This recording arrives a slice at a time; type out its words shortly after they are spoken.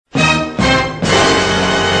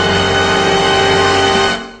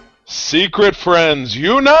Secret friends,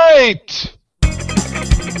 unite!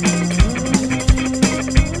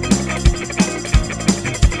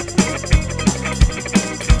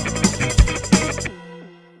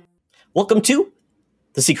 Welcome to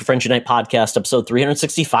the Secret Friends Unite podcast, episode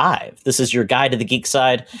 365. This is your guide to the geek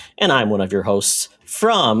side, and I'm one of your hosts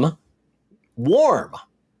from warm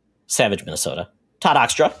Savage, Minnesota, Todd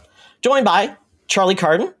Oxtra, joined by Charlie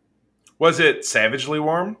Carden. Was it savagely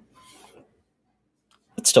warm?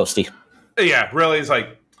 It's toasty. Yeah, really. It's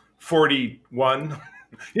like 41.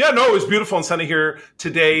 Yeah, no, it was beautiful and sunny here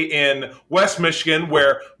today in West Michigan,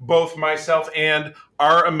 where both myself and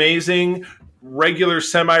our amazing regular,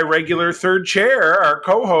 semi-regular third chair, our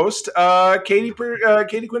co-host, Katie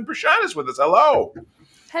Quinn Prashad is with us. Hello.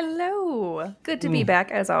 Hello. Good to be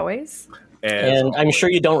back, as always. And I'm sure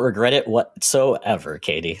you don't regret it whatsoever,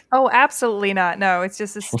 Katie. Oh, absolutely not. No, it's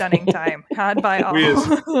just a stunning time had by all.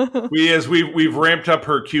 We've ramped up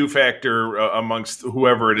her Q factor amongst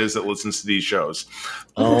whoever it is that listens to these shows.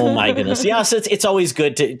 Oh my goodness! Yes, it's always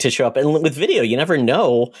good to show up, and with video, you never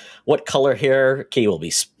know what color hair Katie will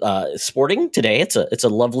be sporting today. It's a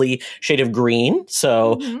lovely shade of green,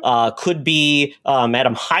 so could be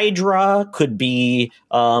Madam Hydra, could be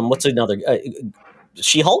what's another.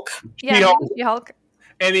 She-Hulk? Yeah, She-Hulk.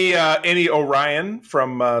 Any Orion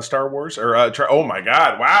from Star Wars? Or oh my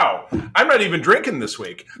God! Wow, I'm not even drinking this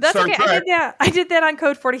week. That's Star okay. Trek. I did that on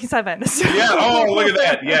Code 47. So. Yeah. Oh, look at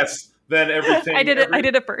that. Yes. Then everything. I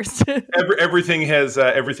did it first. everything has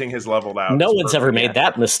leveled out. No one's ever made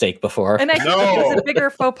that mistake before. And I think it's a bigger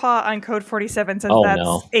faux pas on Code 47 since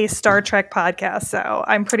that's a Star Trek podcast. So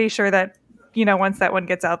I'm pretty sure that once that one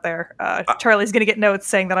gets out there, Charlie's going to get notes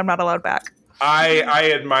saying that I'm not allowed back.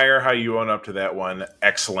 I admire how you own up to that one.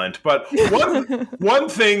 Excellent. But one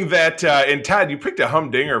thing that, and Todd, you picked a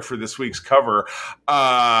humdinger for this week's cover.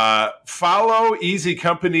 Follow Easy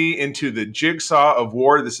Company into the Jigsaw of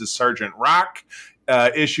War. This is Sergeant Rock.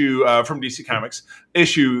 Issue from DC Comics,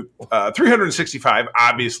 issue 365,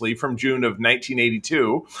 obviously from June of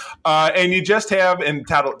 1982, and you just have, and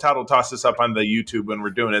Todd will toss this up on the YouTube when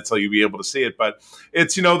we're doing it, so you'll be able to see it. But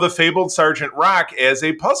it's the fabled Sergeant Rock as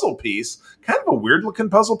a puzzle piece, kind of a weird looking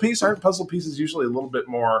puzzle piece. Aren't puzzle pieces usually a little bit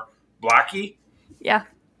more blocky? Yeah.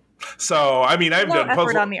 So, I mean, I've done puzzle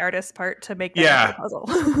effort on the artist's part to make that a puzzle.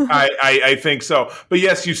 I think so. But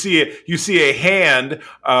yes, you see a hand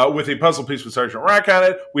with a puzzle piece with Sergeant Rock on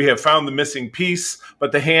it. We have found the missing piece,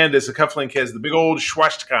 but the hand is a cufflink, has the big old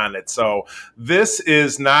swastika on it. So this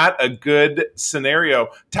is not a good scenario.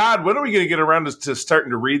 Todd, when are we going to get around to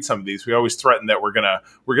starting to read some of these? We always threaten that we're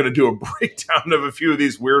gonna do a breakdown of a few of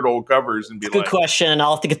these weird old covers and be good question.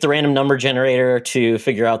 I'll have to get the random number generator to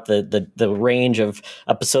figure out the range of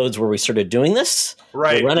episodes where we started doing this.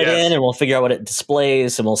 Right. We'll run it in and we'll figure out what it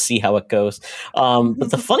displays and we'll see how it goes. But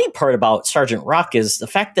the funny part about Sergeant Rock is the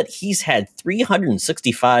fact that he's had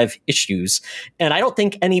 365 issues, and I don't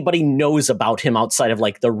think anybody knows about him outside of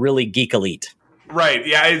like the really geek elite. Right.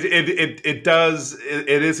 Yeah, it does.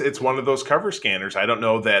 It's one of those cover scanners. I don't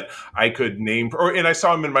know that I could name, and I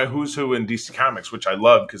saw him in my Who's Who in DC Comics, which I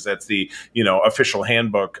love because that's the, official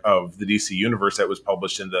handbook of the DC universe that was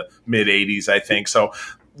published in the mid 80s, I think. So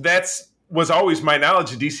was always my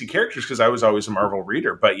knowledge of DC characters because I was always a Marvel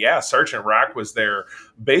reader. But yeah, Sergeant Rock was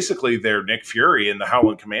basically their Nick Fury in the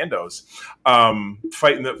Howling Commandos,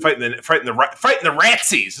 fighting the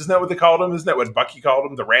Ratsies. Isn't that what they called them? Isn't that what Bucky called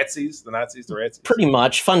them? The Ratsies, the Nazis, the Ratsies. Pretty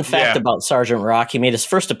much. Fun fact about Sergeant Rock: he made his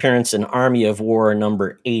first appearance in Army of War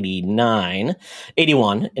number 81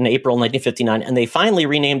 in April 1959, and they finally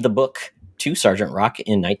renamed the book to Sergeant Rock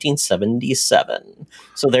in 1977.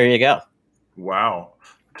 So there you go. Wow.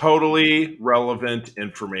 Totally relevant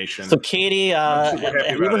information. So, Katie, have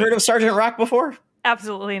you ever heard of Sergeant Rock before?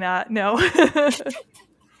 Absolutely not. No.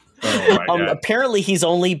 Apparently, he's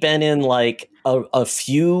only been in like a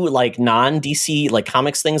few like non-DC like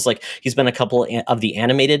comics things. Like he's been a couple of the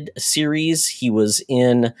animated series. He was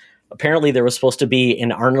in. Apparently, there was supposed to be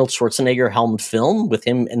an Arnold Schwarzenegger helmed film with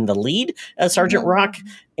him in the lead as Sergeant Rock.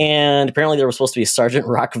 And apparently there was supposed to be a Sergeant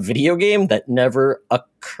Rock video game that never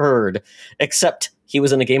occurred, except he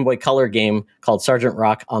was in a Game Boy Color game called Sergeant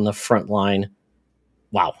Rock on the Front Line.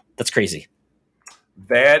 Wow, that's crazy.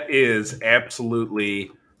 That is absolutely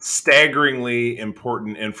staggeringly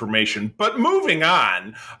important information. But moving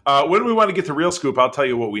on, when we want to get to real scoop, I'll tell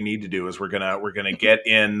you what we need to do is we're gonna get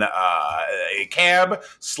in a cab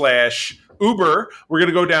 / Uber. We're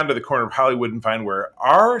gonna go down to the corner of Hollywood and find where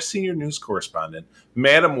our senior news correspondent,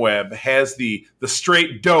 Madam Webb, has the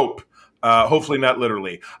straight dope. Hopefully not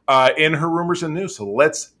literally in her rumors and news. So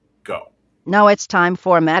let's go. Now it's time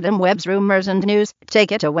for Madam Webb's rumors and news.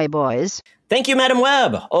 Take it away, boys. Thank you, Madam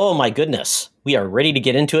Web. Oh, my goodness. We are ready to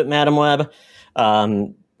get into it, Madam Web.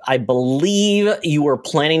 I believe you were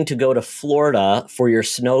planning to go to Florida for your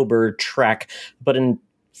snowbird trek, but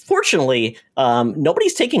unfortunately,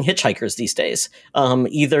 nobody's taking hitchhikers these days.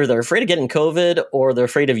 Either they're afraid of getting COVID or they're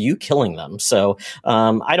afraid of you killing them. So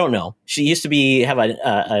I don't know. She used to have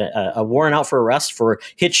a warrant out for arrest for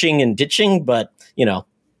hitching and ditching, but, we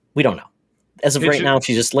don't know. As of right now,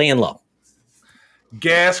 she's just laying low.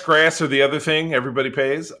 Gas, grass, or the other thing everybody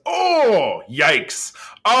pays? Oh, yikes.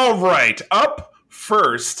 All right. Up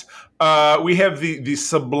first, we have the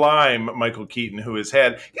sublime Michael Keaton, he's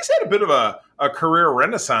had a bit of a career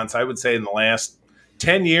renaissance, I would say, in the last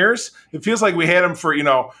 10 years. It feels like we had him for,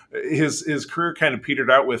 his career kind of petered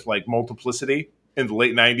out with like Multiplicity in the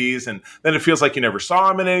late 90s, and then it feels like you never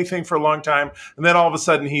saw him in anything for a long time, and then all of a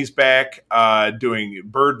sudden he's back doing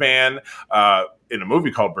Birdman, in a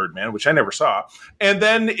movie called Birdman, which I never saw, and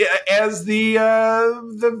then as the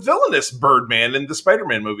villainous Birdman in the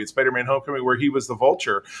Spider-Man movie, Spider-Man Homecoming, where he was the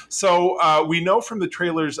Vulture. So we know from the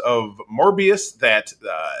trailers of Morbius that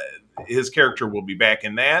his character will be back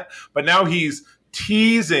in that, but now he's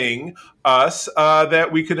teasing us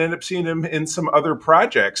that we could end up seeing him in some other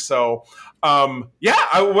projects. So what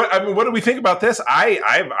do we think about this?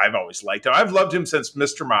 I've always liked him. I've loved him since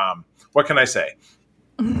Mr. Mom. What can I say?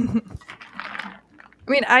 I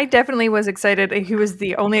mean, I definitely was excited. He was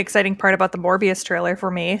the only exciting part about the Morbius trailer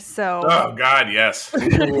for me. So, oh God, yes.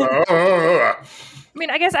 I mean,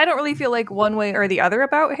 I guess I don't really feel like one way or the other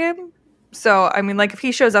about him. So, I mean, like if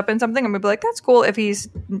he shows up in something, I'm gonna be like, that's cool. If he's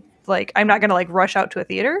like, I'm not gonna like rush out to a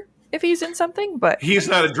theater if he's in something. But he's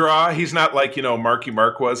not a draw. He's not like Marky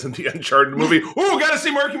Mark was in the Uncharted movie. Oh, gotta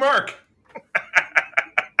see Marky Mark.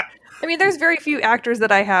 I mean, there's very few actors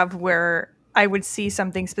that I have where I would see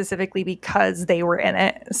something specifically because they were in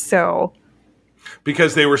it. So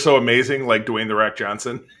because they were so amazing, like Dwayne The Rock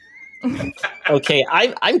Johnson. Okay,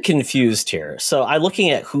 I'm confused here. So I'm looking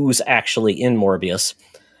at who's actually in Morbius.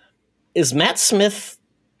 Is Matt Smith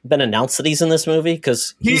been announced that he's in this movie?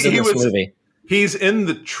 Because he's in this movie. He's in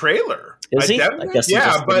the trailer. Is he? I guess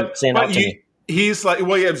he's like,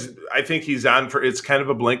 well, yeah, I think he's on for, it's kind of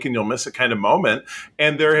a blink and you'll miss it kind of moment.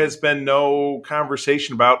 And there has been no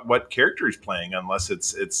conversation about what character he's playing unless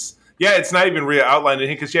it's not even really outlined in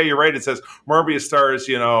here. Because, you're right. It says Morbius stars,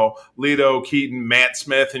 Leto, Keaton, Matt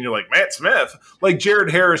Smith. And you're like, Matt Smith? Like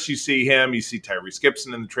Jared Harris, you see him. You see Tyrese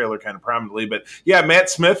Gibson in the trailer kind of prominently. But, Matt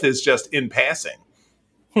Smith is just in passing.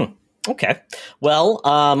 Okay. Well,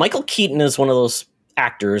 Michael Keaton is one of those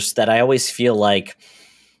actors that I always feel like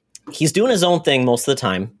he's doing his own thing most of the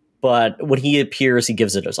time, but when he appears, he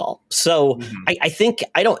gives it his all. So I think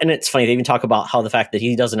and it's funny, they even talk about how the fact that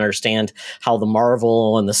he doesn't understand how the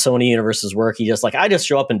Marvel and the Sony universes work. He just I just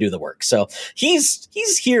show up and do the work. So he's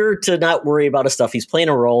here to not worry about his stuff. He's playing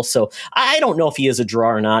a role. So I don't know if he is a draw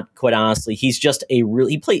or not, quite honestly. He's just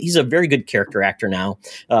he's a very good character actor now,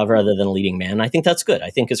 rather than a leading man. I think that's good.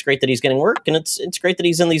 I think it's great that he's getting work, and it's great that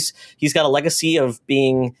he's got a legacy of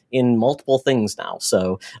being in multiple things now.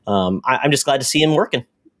 So I'm just glad to see him working.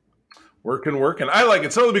 Working. I like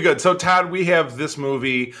it. So it'll be good. So, Todd, we have this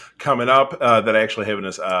movie coming up that I actually have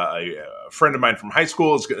a friend of mine from high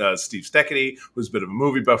school, Steve Steckity, who's a bit of a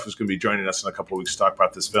movie buff, who's going to be joining us in a couple of weeks to talk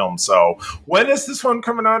about this film. So when is this one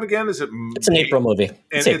coming out again? Is it? It's an April movie.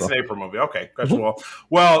 It's an April movie. Okay. Gotcha. Mm-hmm.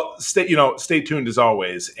 Well, stay tuned as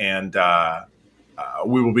always, and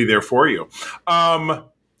we will be there for you.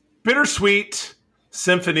 Bittersweet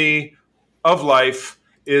Symphony of Life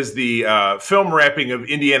is the film wrapping of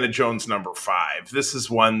Indiana Jones #5. This is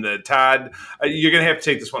one that, Todd, you're going to have to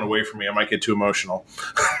take this one away from me. I might get too emotional.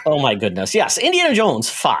 Oh, my goodness. Yes, Indiana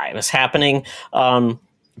Jones 5 is happening.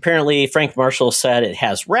 Apparently, Frank Marshall said it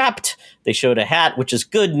has wrapped. They showed a hat, which is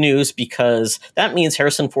good news because that means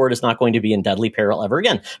Harrison Ford is not going to be in deadly peril ever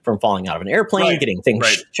again from falling out of an airplane, getting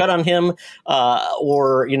things shut on him,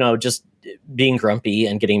 or, just being grumpy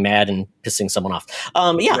and getting mad and pissing someone off.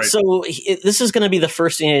 So this is going to be the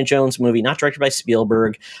first Indiana Jones movie, not directed by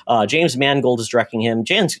Spielberg. James Mangold is directing him.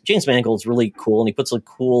 James Mangold's really cool, and he puts a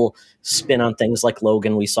cool spin on things like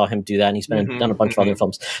Logan. We saw him do that, and he's done a bunch of other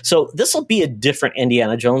films. So this will be a different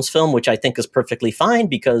Indiana Jones film, which I think is perfectly fine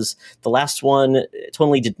because the last one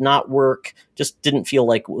totally did not work, just didn't feel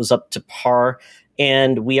like it was up to par.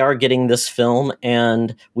 And we are getting this film,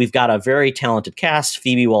 and we've got a very talented cast: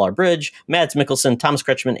 Phoebe Waller-Bridge, Mads Mikkelsen, Thomas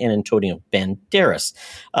Kretschmann, and Antonio Banderas.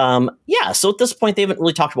 So at this point, they haven't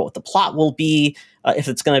really talked about what the plot will be. If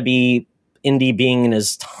it's going to be Indy being in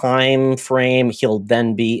his time frame, he'll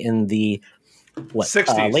then be in the what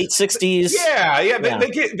 60s. late 60s. Yeah. They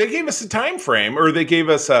gave us a time frame, or they gave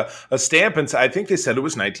us a stamp, and I think they said it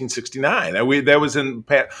was 1969. That was in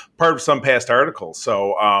part of some past article.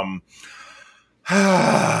 So,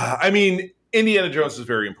 I mean, Indiana Jones is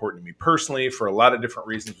very important to me personally for a lot of different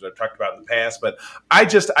reasons that I've talked about in the past. But I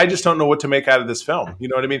just don't know what to make out of this film. You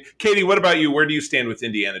know what I mean? Katie, what about you? Where do you stand with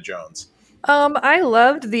Indiana Jones? I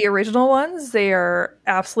loved the original ones. They are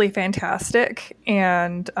absolutely fantastic,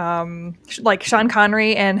 and like Sean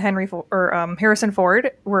Connery and Harrison Ford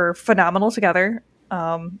were phenomenal together.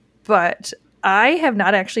 But I have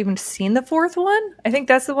not actually even seen the fourth one. I think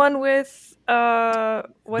that's the one with the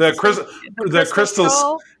crystal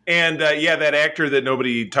skull. And that actor that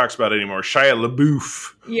nobody talks about anymore, Shia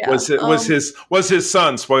LaBeouf, was his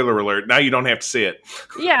son. Spoiler alert! Now you don't have to see it.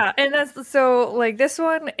 Yeah, and that's so like this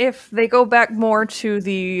one. If they go back more to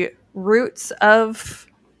the roots of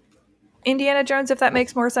Indiana Jones, if that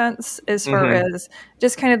makes more sense, as far as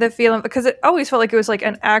just kind of the feeling, because it always felt like it was like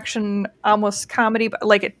an action, almost comedy, but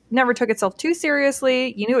like it never took itself too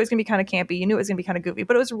seriously. You knew it was going to be kind of campy, you knew it was going to be kind of goofy,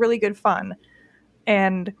 but it was really good fun.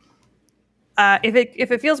 And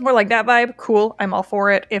if it feels more like that vibe, cool, I'm all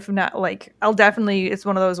for it. If not, like I'll definitely. It's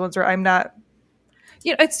one of those ones where I'm not.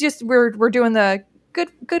 It's just we're doing the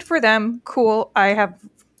good for them. Cool. I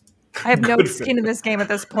have no skin in this game at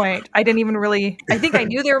this point. I didn't even really. I think I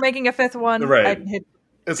knew they were making a fifth one. Right.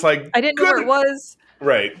 It's like I didn't know where it was.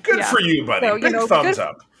 Right. Good for you, buddy. So, Big thumbs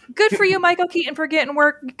up. Good for you, Michael Keaton, for getting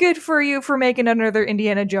work. Good for you for making another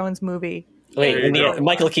Indiana Jones movie. Wait,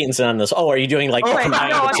 Michael Keaton's in on this. Oh, are you doing like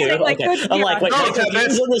combined two? I'm like, wait, Michael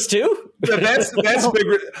Keaton's in this too? That's big.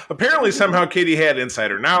 Apparently, somehow Katie had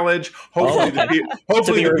insider knowledge. Hopefully,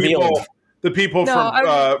 the people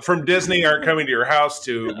from Disney aren't coming to your house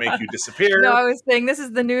to make you disappear. No, I was saying this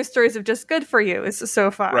is the news stories of just good for you. It's so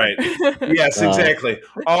far. Right. Yes, exactly.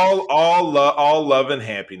 All love and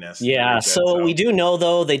happiness. Yeah. So we do know,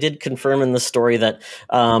 though, they did confirm in the story that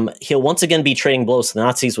he'll once again be trading blows to the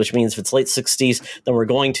Nazis, which means if it's late 60s, then we're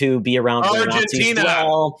going to be around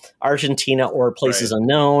Argentina or places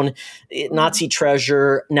unknown. Nazi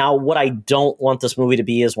treasure. Now, what I don't want this movie to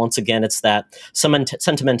be is, once again, it's that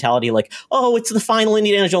sentimentality like, oh, it's the final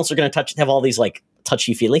Indiana Jones. They're going to have all these like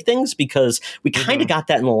touchy-feely things, because we kind of got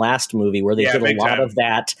that in the last movie where they did a lot of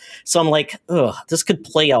that. So I'm like, ugh, this could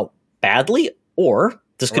play out badly, or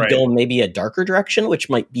this could go maybe a darker direction, which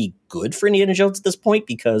might be good for Indiana Jones at this point,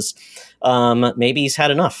 because maybe he's had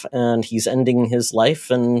enough and he's ending his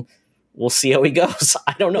life, and we'll see how he goes.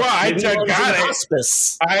 I don't know. Well, I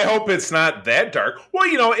hope it's not that dark. Well, at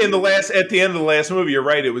the end of the last movie, you're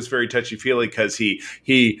right. It was very touchy-feely because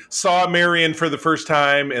he saw Marion for the first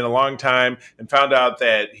time in a long time and found out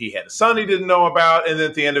that he had a son he didn't know about. And then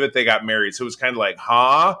at the end of it, they got married. So it was kind of like,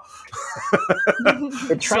 huh?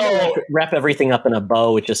 They're trying to wrap everything up in a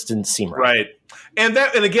bow. It just didn't seem right. Right. And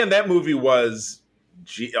again, that movie was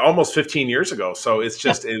almost 15 years ago. So it's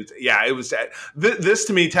just, it was this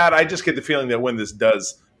to me, Todd, I just get the feeling that when this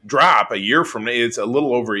does drop a year from now, it's a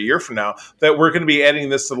little over a year from now, that we're going to be adding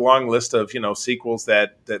this to the long list of, sequels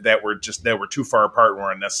that were too far apart and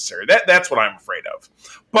were unnecessary. That's what I'm afraid of.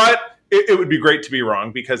 But it would be great to be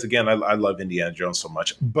wrong, because again, I love Indiana Jones so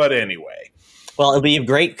much. But anyway. Well, it'll be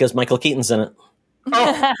great because Michael Keaton's in it.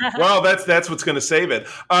 Oh, well, that's what's going to save it.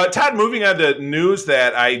 Todd, moving on to news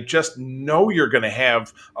that I just know you're going to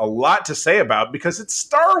have a lot to say about, because it's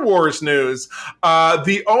Star Wars news.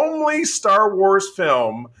 The only Star Wars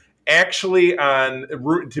film actually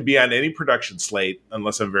to be on any production slate,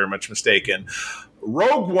 unless I'm very much mistaken,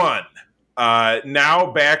 Rogue One,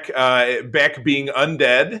 now back being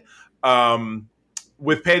undead.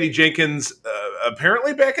 With Patty Jenkins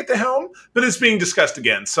apparently back at the helm, but it's being discussed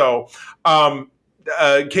again. So,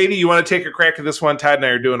 Katie, you want to take a crack at this one? Todd and I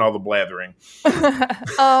are doing all the blathering.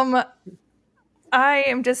 I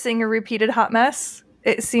am just seeing a repeated hot mess.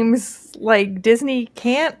 It seems like Disney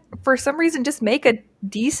can't, for some reason, just make a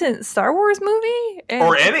decent Star Wars movie.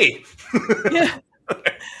 Or any. Yeah.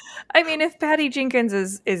 I mean, if Patty Jenkins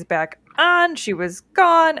is back on, she was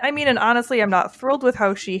gone. I mean, and honestly, I'm not thrilled with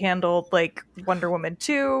how she handled, like, Wonder Woman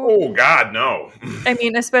 2. Oh, God, no. I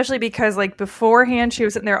mean, especially because, like, beforehand, she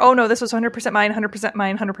was sitting there, oh, no, this was 100% mine, 100%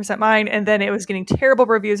 mine, 100% mine, and then it was getting terrible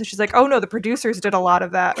reviews, and she's like, oh, no, the producers did a lot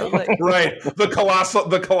of that. Like, right. The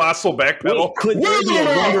colossal backpedal.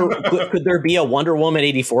 Could there be a Wonder Woman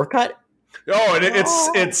 84 cut? Oh,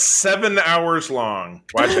 it's 7 hours long.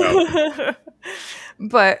 Watch out.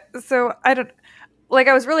 But so I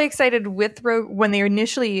was really excited with Rogue when they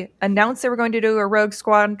initially announced they were going to do a Rogue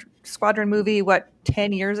Squadron movie,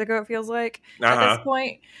 10 years ago it feels like at this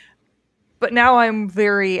point. But now I'm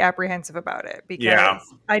very apprehensive about it,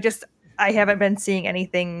 because I haven't been seeing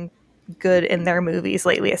anything good in their movies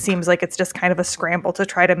lately. It seems like it's just kind of a scramble to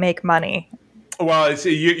try to make money. Well,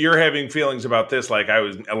 you're having feelings about this,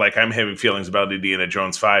 I'm having feelings about Indiana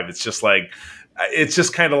Jones 5. It's just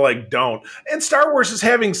kind of like don't. And Star Wars is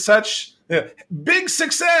having such big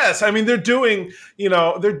success. I mean, they're doing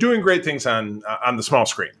great things on the small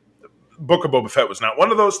screen. Book of Boba Fett was not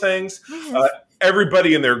one of those things.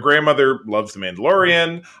 Everybody and their grandmother loves The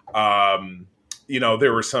Mandalorian.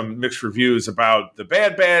 There were some mixed reviews about The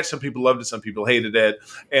Bad Batch. Some people loved it, some people hated it,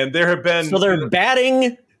 and there have been. So they're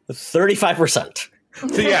batting 35%.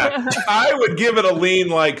 So yeah, I would give it a lean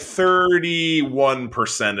like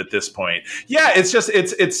 31% at this point. Yeah,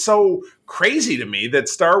 it's so crazy to me that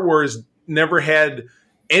Star Wars never had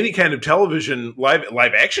any kind of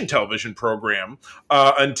live action television program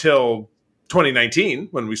until 2019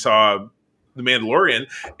 when we saw The Mandalorian,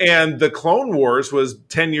 and the Clone Wars was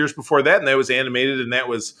 10 years before that, and that was animated, and that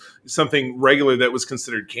was something regular that was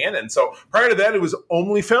considered canon. So prior to that, it was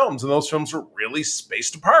only films, and those films were really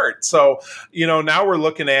spaced apart. So, now we're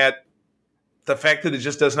looking at the fact that it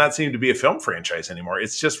just does not seem to be a film franchise anymore.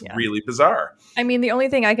 It's just really bizarre. I mean, the only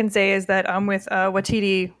thing I can say is that with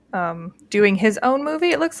Waititi doing his own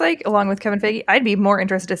movie, it looks like, along with Kevin Feige, I'd be more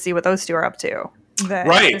interested to see what those two are up to.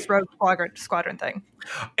 This Rogue Squadron thing.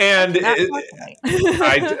 And it's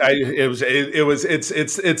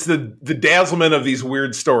the dazzlement of these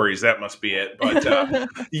weird stories. That must be it. But Todd,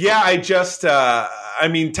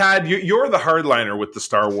 you're the hardliner with the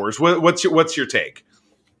Star Wars. What's your take?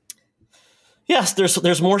 Yes,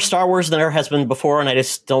 there's more Star Wars than there has been before, and I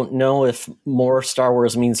just don't know if more Star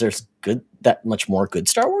Wars means there's that much more good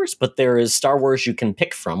Star Wars, but there is Star Wars you can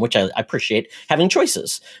pick from, which I appreciate having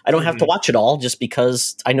choices. I don't have to watch it all just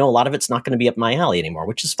because I know a lot of it's not going to be up my alley anymore,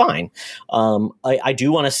 which is fine. I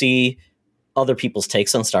do want to see other people's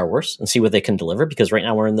takes on Star Wars and see what they can deliver, because right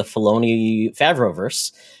now we're in the Filoni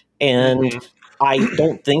Favreauverse, and I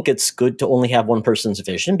don't think it's good to only have one person's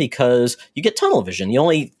vision, because you get tunnel vision. You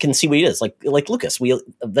only can see what he is. Like Lucas, we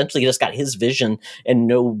eventually just got his vision and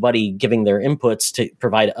nobody giving their inputs to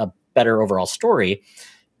provide a better overall story.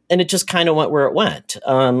 And it just kind of went where it went.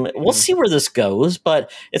 We'll see where this goes,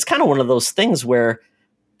 but it's kind of one of those things where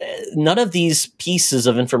none of these pieces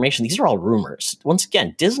of information, these are all rumors. Once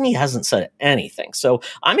again, Disney hasn't said anything. So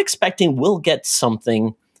I'm expecting we'll get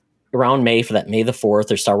something around May for that May the 4th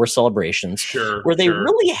or Star Wars Celebrations, where they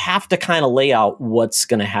really have to kind of lay out what's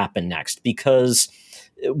going to happen next, because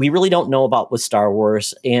we really don't know about with Star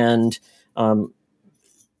Wars. And I'm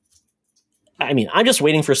just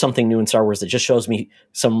waiting for something new in Star Wars that just shows me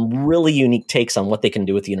some really unique takes on what they can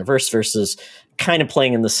do with the universe versus kind of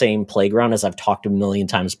playing in the same playground as I've talked a million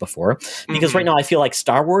times before. Because right now I feel like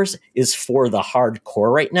Star Wars is for the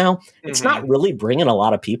hardcore right now. It's not really bringing a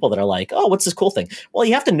lot of people that are like, oh, what's this cool thing? Well,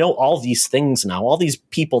 you have to know all these things now. All these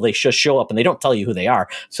people, they just show up and they don't tell you who they are.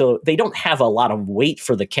 So they don't have a lot of weight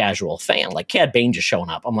for the casual fan. Like Cad Bane just showing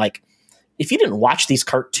up. I'm like, if you didn't watch these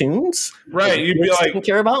cartoons, right, you'd be like,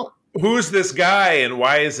 care about. Who's this guy and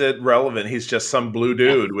why is it relevant? He's just some blue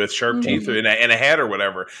dude with sharp teeth and a hat or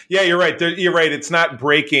whatever. Yeah, you're right. You're right. It's not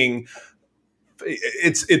breaking.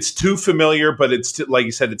 It's too familiar, but it's like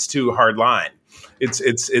you said, it's too hard line.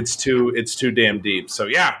 It's too damn deep. So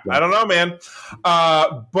yeah, I don't know, man.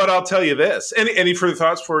 But I'll tell you this. Any further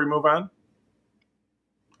thoughts before we move on?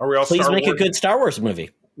 Are we all? Please make a good Star Wars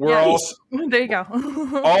movie. We're all there. You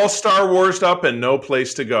go. All Star Wars'd up and no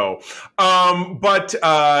place to go. But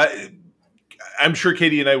I'm sure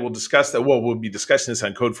Katie and I will discuss that. Well, we'll be discussing this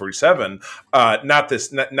on Code 47. Not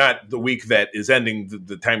the week that is ending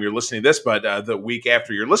the time you're listening to this, but the week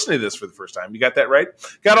after you're listening to this for the first time. You got that right?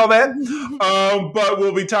 Got all that? But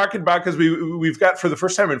we'll be talking about, because we've got, for the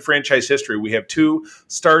first time in franchise history, we have 2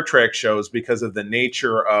 Star Trek shows because of the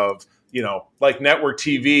nature of, like network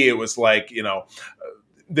TV. It was like,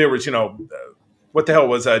 there was, what the hell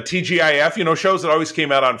was TGIF, shows that always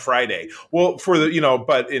came out on Friday. Well, for the,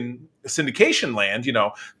 but in syndication land,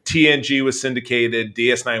 TNG was syndicated,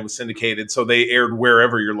 DS9 was syndicated. So they aired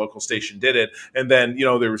wherever your local station did it. And then,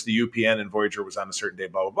 there was the UPN and Voyager was on a certain day,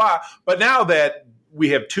 blah, blah, blah. But now that we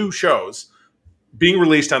have 2 shows being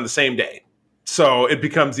released on the same day, so it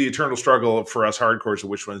becomes the eternal struggle for us hardcores of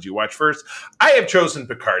which ones you watch first. I have chosen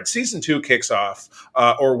Picard. Season 2 kicks off,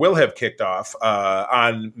 or will have kicked off,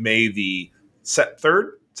 on May the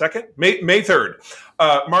 3rd, 2nd? May 3rd.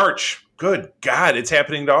 March Good God, it's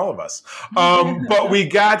happening to all of us. But we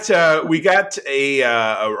got a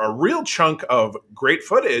real chunk of great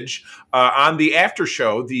footage on the after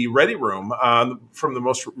show, the Ready Room, from the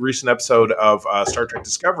most recent episode of Star Trek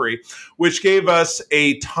Discovery, which gave us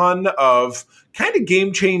a ton of kind of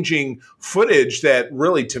game-changing footage that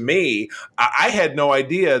really, to me, I had no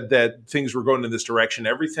idea that things were going in this direction.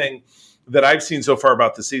 Everything that I've seen so far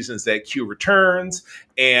about the season is that Q returns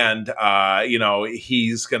and,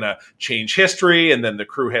 he's going to change history, and then the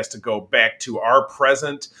crew has to go back to our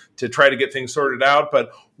present to try to get things sorted out.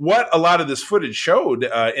 But what a lot of this footage showed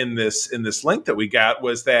in this link that we got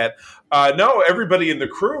was that no, everybody in the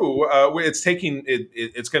crew,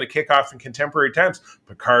 it's going to kick off in contemporary times.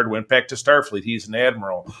 Picard went back to Starfleet; he's an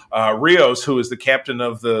admiral. Rios, who is the captain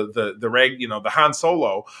of the Han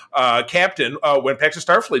Solo captain, went back to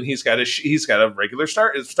Starfleet. And he's got a regular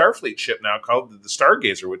Starfleet ship now called the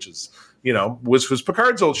Stargazer, which is was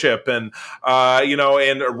Picard's old ship, and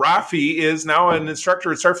and Rafi is now an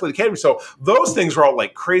instructor at Starfleet Academy. So those things were all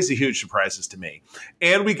like crazy huge surprises to me.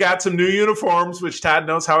 And we got some new uniforms, which Todd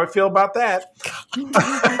knows how I feel about that. Oh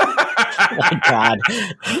my God,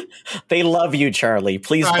 they love you, Charlie.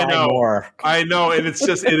 Please buy more. I know, and it's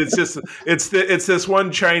this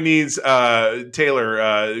one Chinese tailor,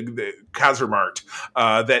 Kazermart,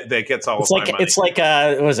 that gets all of my money. It's like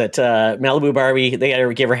what was it, Malibu Barbie? They got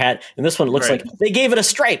to give her hat, and this one looks like they gave it a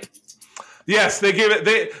stripe. Yes, they gave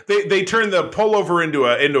it. They turned the pullover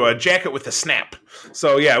into a jacket with a snap.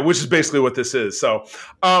 So yeah, which is basically what this is. So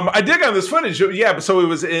I dig on this footage. Yeah, so it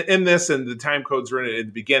was in this, and the time codes were in it at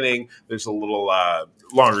the beginning. There's a little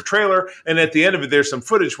longer trailer, and at the end of it, there's some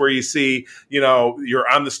footage where you see, you're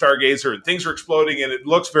on the Stargazer and things are exploding, and it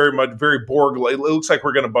looks very Borg. It looks like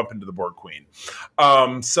we're going to bump into the Borg Queen.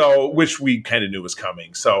 Which we kind of knew was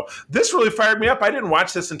coming. So this really fired me up. I didn't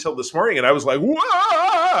watch this until this morning, and I was like, "Whoa!"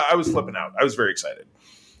 I was flipping out. I was very excited.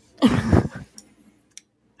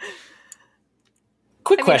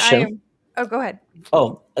 Quick question. Go ahead.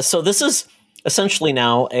 Oh, so this is essentially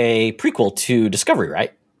now a prequel to Discovery,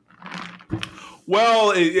 right?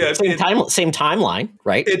 Well, same timeline,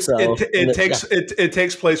 right? It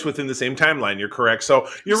takes place within the same timeline. You're correct. So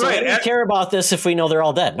you're right. I don't care about this if we know they're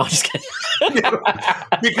all dead. No, I'm just kidding.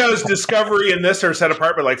 Because Discovery and this are set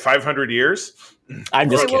apart by like 500 years. I'm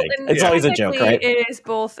just kidding. It's always a joke, right? It is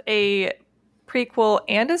both a prequel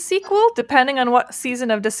and a sequel, depending on what season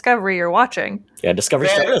of Discovery you're watching. Yeah, Discovery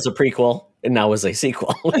started as a prequel and now is a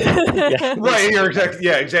sequel. Yeah. Right, you're exactly.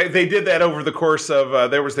 Yeah, exactly. They did that over the course of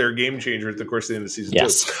there was their game changer at the course of the end of season 2.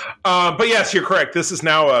 But yes, you're correct. This is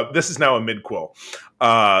now a midquel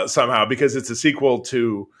somehow, because it's a sequel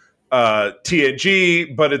to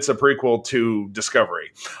TNG, but it's a prequel to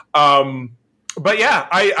Discovery. But yeah,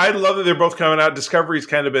 I love that they're both coming out. Discovery's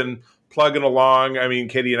kind of been plugging along. I mean,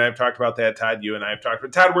 Katie and I have talked about that. Todd, you and I have talked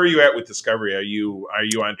about. Todd, where are you at with Discovery? Are you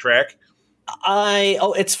on track?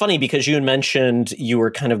 It's funny because you had mentioned you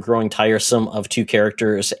were kind of growing tiresome of two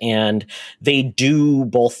characters, and they do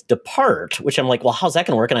both depart, which I'm like, well, how's that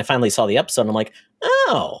going to work? And I finally saw the episode, and I'm like,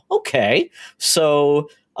 oh, okay. So,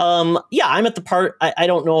 I'm at the part. I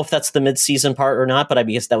don't know if that's the mid-season part or not, but I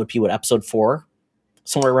guess that would be episode 4,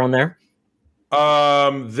 somewhere around there.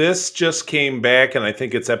 This just came back, and I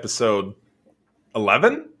think it's episode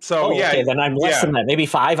 11. So okay, then I'm less than that, maybe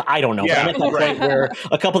 5. I don't know. But I'm at that point where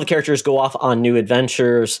a couple of the characters go off on new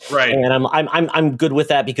adventures, right? And I'm good with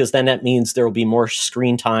that, because then that means there will be more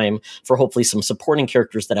screen time for hopefully some supporting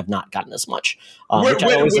characters that have not gotten as much, which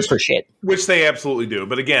I always appreciate. Which they absolutely do.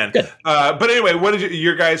 But again, but anyway, what are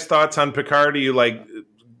your guys' thoughts on Picard? Are you like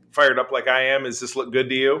fired up like I am? Does this look good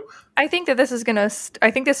to you? I think that this is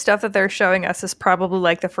I think the stuff that they're showing us is probably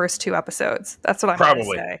like the first 2 episodes. That's what I'm going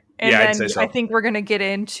to say. And then I'd say so. I think we're going to get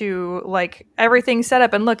into like everything set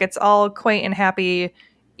up, and look, it's all quaint and happy,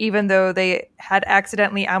 even though they had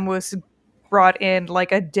accidentally almost brought in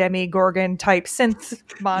like a Demogorgon type synth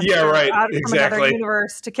monster out from another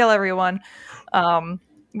universe to kill everyone. But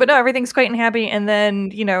no, everything's quaint and happy. And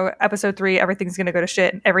then, episode 3, everything's going to go to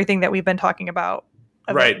shit. Everything that we've been talking about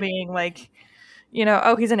being like,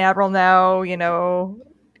 he's an admiral now,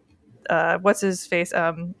 what's his face?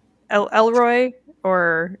 Elroy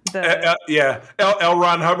or the L.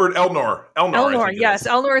 Ron Hubbard, Elnor, yes,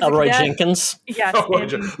 Elnor is Elroy Jenkins, yes,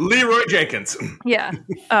 Leroy Jenkins,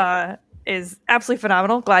 is absolutely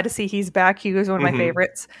phenomenal. Glad to see he's back. He was one of my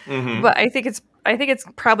favorites, but I think it's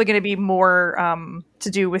probably going to be more to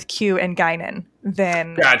do with Q and Guinan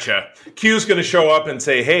than. Gotcha. Q's going to show up and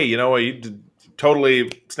say, "Hey, you know what? You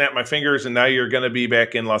totally snapped my fingers, and now you're going to be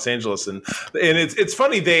back in Los Angeles. And it's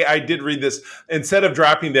funny. I did read this. Instead of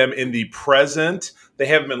dropping them in the present, they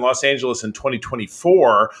have them in Los Angeles in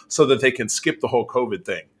 2024 so that they can skip the whole COVID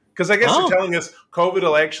thing. Because I guess they're telling us COVID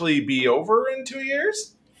will actually be over in 2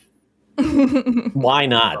 years. Why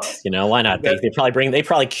not? Why not? They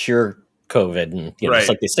probably cure COVID, and it's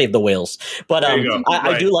like they saved the whales. But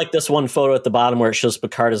I do like this one photo at the bottom where it shows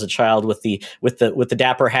Picard as a child with the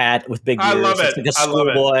dapper hat with big ears. I love it. Like a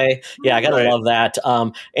schoolboy. Yeah, I gotta love that.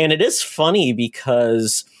 And it is funny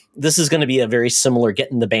because this is going to be a very similar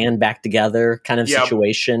getting the band back together kind of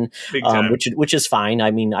situation, which is fine.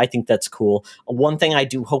 I mean, I think that's cool. One thing I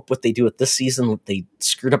do hope what they do with this season, what they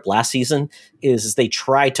screwed up last season, is they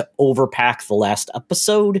try to overpack the last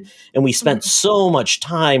episode, and we spent so much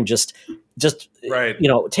time just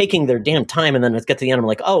taking their damn time, and then let's get to the end. I'm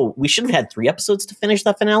like, oh, we should have had 3 episodes to finish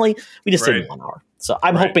that finale. We just did 1 hour. So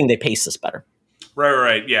I'm hoping they pace this better.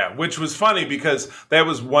 Right, yeah. Which was funny because that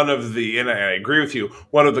was one of the, and I agree with you,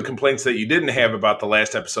 one of the complaints that you didn't have about the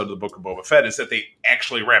last episode of the Book of Boba Fett is that they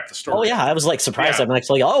actually wrapped the story. Oh yeah, I was like surprised. I'm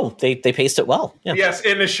actually, they paced it well. Yeah. Yes,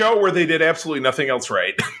 in a show where they did absolutely nothing else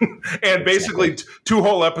right, and basically 2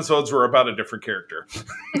 whole episodes were about a different character.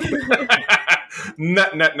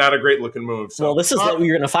 Not a great looking move. So. Well, this is what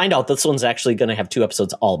you're going to find out. This one's actually going to have 2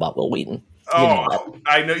 episodes all about Will Wheaton.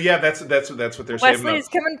 I know. Yeah, that's what they're saying. Wesley's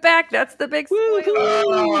coming back. That's the big spoiler.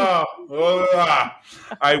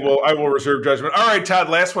 I will reserve judgment. All right, Todd.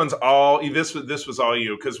 Last one's all this was all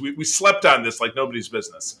you because we slept on this like nobody's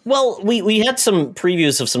business. Well, we had some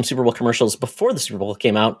previews of some Super Bowl commercials before the Super Bowl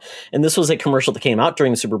came out, and this was a commercial that came out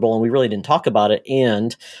during the Super Bowl, and we really didn't talk about it.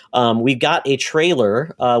 And we got a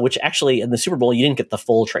trailer, which actually in the Super Bowl you didn't get the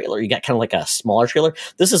full trailer. You got kind of like a smaller trailer.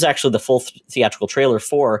 This is actually the full theatrical trailer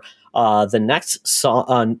for the next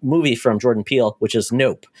movie from Jordan Peele, which is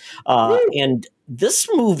Nope. And this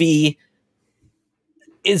movie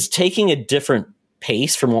is taking a different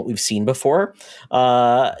pace from what we've seen before.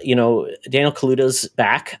 Daniel Kaluuya's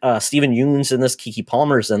back. Stephen Yeun's in this. Keke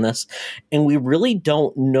Palmer's in this. And we really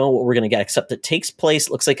don't know what we're going to get, except it takes place,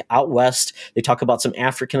 looks like out west. They talk about some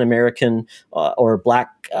African-American or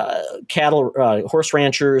black cattle, horse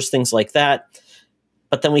ranchers, things like that.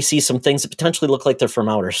 But then we see some things that potentially look like they're from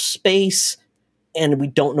outer space, and we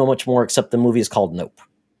don't know much more except the movie is called Nope.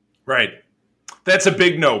 Right. That's a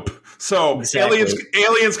big nope. So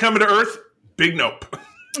aliens coming to Earth, big nope.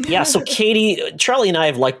 Yeah, so Katie, Charlie and I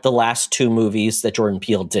have liked the last 2 movies that Jordan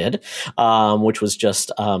Peele did, which was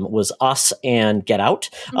just was Us and Get Out.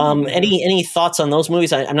 Any thoughts on those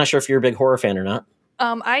movies? I'm not sure if you're a big horror fan or not.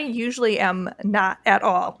 I usually am not at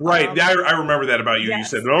all. Right. I remember that about you.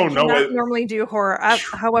 Yes, you said, I normally do horror.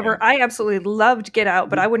 However, I absolutely loved Get Out,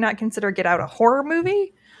 but I would not consider Get Out a horror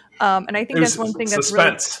movie. And I think that's one thing that's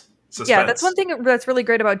suspense. Yeah, that's one thing that's really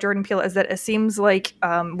great about Jordan Peele is that it seems like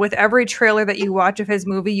with every trailer that you watch of his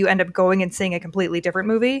movie, you end up going and seeing a completely different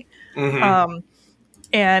movie.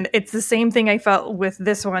 And it's the same thing I felt with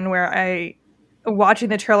this one where watching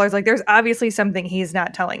the trailers, like there's obviously something he's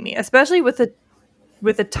not telling me, especially with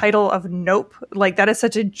the title of Nope. Like that is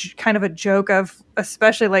such a kind of a joke of,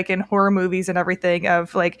 especially like in horror movies and everything,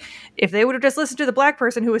 of like, if they would have just listened to the black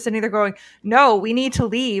person who was sitting there going, no, we need to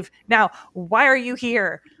leave. Now, why are you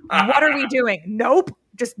here? What are we doing? Nope.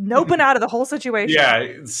 Just noping out of the whole situation. Yeah,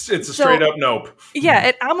 it's a straight up nope. Yeah,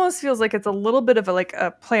 it almost feels like it's a little bit of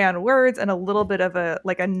a play on words and a little bit of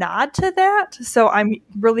a nod to that. So I'm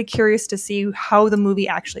really curious to see how the movie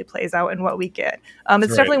actually plays out and what we get.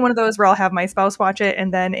 It's definitely one of those where I'll have my spouse watch it,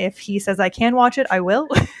 and then if he says I can watch it, I will.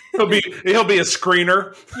 He'll be a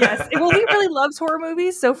screener. Yes. Well, he really loves horror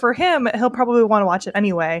movies, so for him, he'll probably want to watch it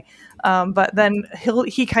anyway. But then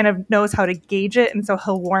he kind of knows how to gauge it, and so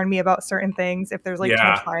he'll warn me about certain things if there's too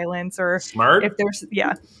much violence or smart. If there's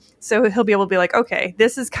so he'll be able to be like, okay,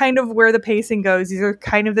 this is kind of where the pacing goes. These are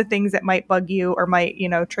kind of the things that might bug you or might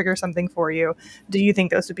trigger something for you. Do you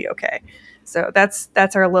think those would be okay? So that's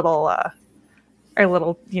our little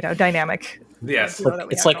dynamic. Yes.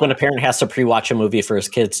 It's like when a parent has to pre-watch a movie for his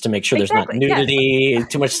kids to make sure there's not nudity,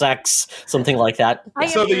 too much sex, something like that. I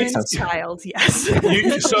am a child, yes. So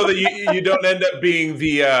that you don't end up being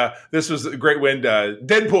this was great when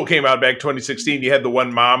Deadpool came out back 2016. You had the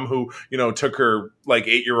one mom who, took her like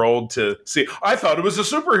 8-year-old to see. I thought it was a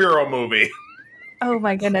superhero movie. Oh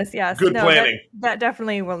my goodness, yes. Good planning. That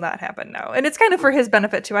definitely will not happen, no. And it's kind of for his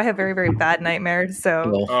benefit, too. I have very, very bad nightmares,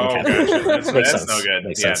 so... Gotcha. That's no good.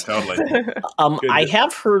 Makes sense. Totally. I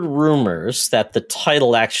have heard rumors that the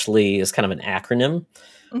title actually is kind of an acronym.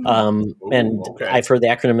 I've heard the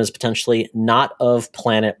acronym is potentially Not of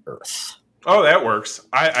Planet Earth. Oh, that works.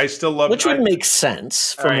 I still love which would make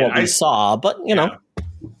sense from right, what we saw, but you know.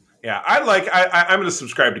 Yeah, I'm going to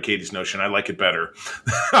subscribe to Katie's notion. I like it better.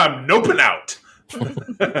 I'm noping out.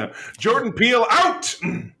 Jordan Peele out.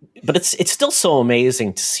 But it's still so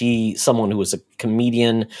amazing to see someone who was a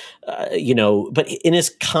comedian, but in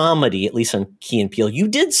his comedy, at least on Key and Peele, you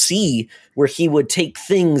did see where he would take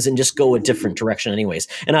things and just go a different direction anyways.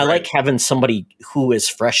 And I like having somebody who is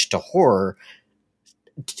fresh to horror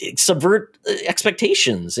subvert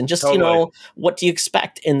expectations and just, what do you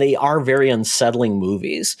expect? And they are very unsettling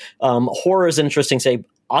movies. Horror is interesting. Say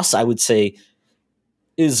Us, I would say,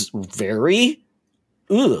 is very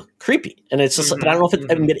creepy, and it's just. But I don't know if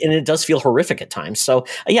it, and it does feel horrific at times. So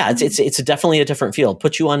it's definitely a different feel. It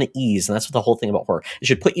puts you on ease, and that's what the whole thing about horror. It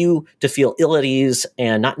should put you to feel ill at ease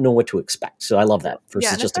and not know what to expect. So I love that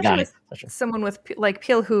versus just a guy. Someone with like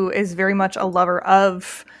Peele who is very much a lover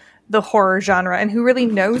of the horror genre and who really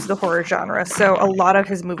knows the horror genre. So a lot of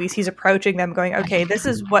his movies, he's approaching them going, okay, this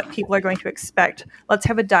is what people are going to expect. Let's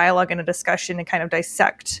have a dialogue and a discussion and kind of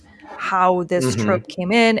dissect how this trope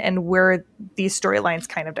came in and where these storylines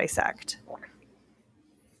kind of dissect.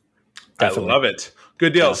 Definitely. I love it.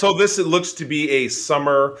 Good deal. Yeah. So this looks to be a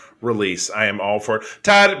summer release. I am all for it.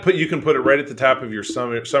 Todd, you can put it right at the top of your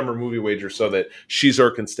summer movie wager so that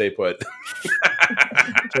Shizor can stay put.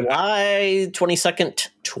 July 22nd,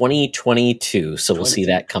 2022. So we'll see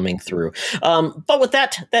that coming through. But with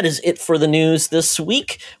that is it for the news this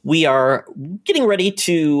week. We are getting ready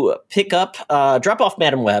to drop off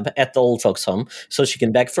Madam Web at the old folks' home so she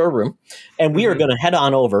can beg for a room. And we are going to head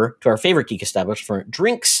on over to our favorite geek establishment for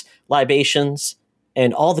drinks, libations,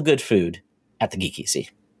 and all the good food at the Geek Easy.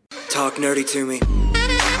 Talk nerdy to me.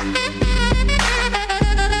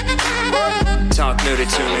 Talk nerdy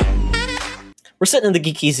to me. We're sitting in the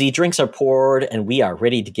Geek Easy, drinks are poured, and we are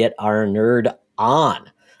ready to get our nerd on.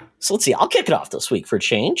 So let's see, I'll kick it off this week for a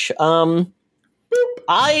change.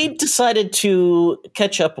 I decided to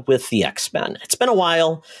catch up with the X-Men. It's been a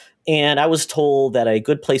while, and I was told that a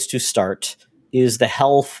good place to start is the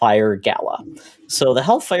Hellfire Gala. So the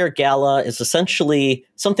Hellfire Gala is essentially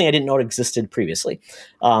something I didn't know existed previously.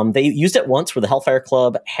 They used it once where the Hellfire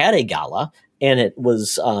Club had a gala, and it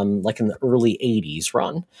was like in the early 80s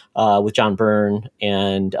run with John Byrne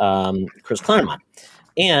and Chris Claremont.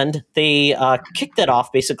 And they kicked that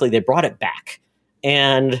off. Basically, they brought it back,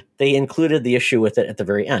 and they included the issue with it at the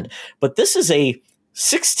very end. But this is a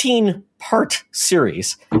 16-part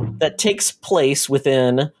series that takes place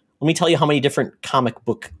within... Let me tell you how many different comic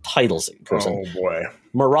book titles it goes in. Oh, boy.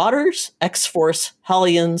 Marauders, X-Force,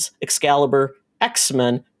 Hellions, Excalibur,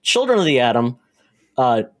 X-Men, Children of the Atom,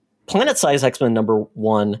 Planet-Size X-Men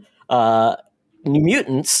 #1, New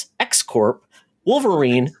Mutants, X-Corp,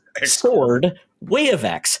 Wolverine, Sword, Way of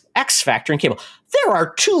X, X-Factor, and Cable. There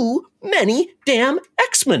are too many damn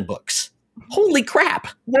X-Men books. Holy crap.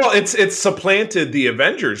 Well, it's supplanted the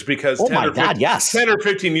Avengers because 10 or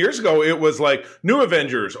 15 years ago, it was like New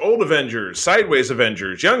Avengers, Old Avengers, Sideways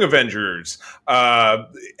Avengers, Young Avengers,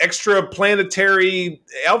 Extra Planetary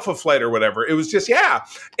Alpha Flight or whatever. It was just,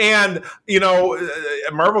 And,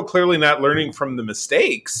 Marvel clearly not learning from the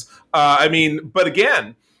mistakes. But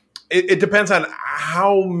again, it depends on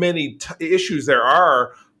how many issues there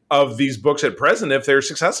are of these books at present, if they're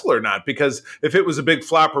successful or not. Because if it was a big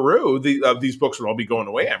flopperoo, these books would all be going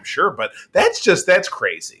away, I'm sure. But that's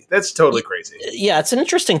crazy. That's totally crazy. Yeah, it's an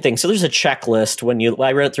interesting thing. So there's a checklist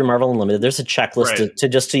I read it through Marvel Unlimited. There's a checklist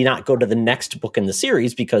to not go to the next book in the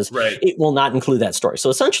series because it will not include that story. So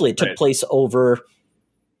essentially it took place it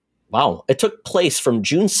took place from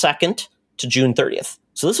June 2nd to June 30th.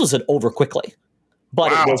 So this was over quickly.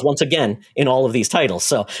 But it was, once again, in all of these titles.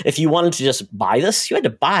 So if you wanted to just buy this, you had to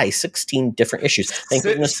buy 16 different issues. Thank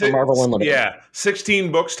goodness for Marvel Unlimited. Yeah, 16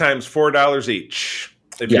 books times $4 each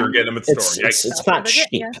if you're getting them at the store. It's not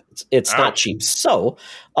cheap. It's not cheap. So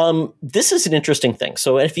this is an interesting thing.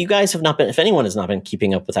 So if anyone has not been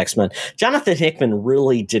keeping up with X-Men, Jonathan Hickman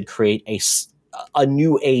really did create a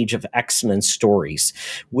new age of X-Men stories,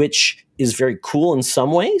 which is very cool in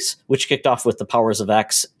some ways, which kicked off with the Powers of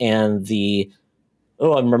X and the...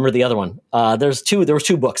 Oh, I remember the other one. There was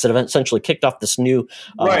two books that have essentially kicked off this new.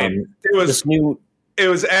 It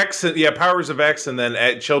was X, Powers of X, and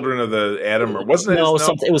then Children of the Atom, or wasn't it? No,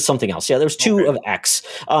 it was something else. Yeah, there's two of X.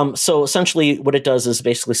 So essentially, what it does is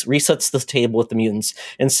basically resets the table with the mutants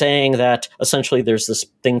and saying that essentially there's this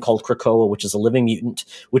thing called Krakoa, which is a living mutant,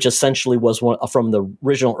 which essentially was from the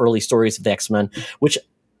original early stories of the X-Men, which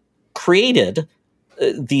created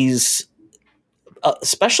these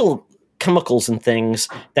special chemicals and things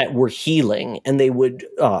that were healing, and they would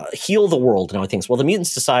heal the world and other things. Well, the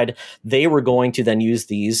mutants decide they were going to then use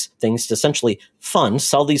these things to essentially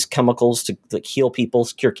sell these chemicals to heal people,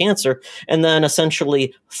 cure cancer, and then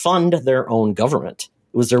essentially fund their own government.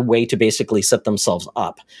 It was their way to basically set themselves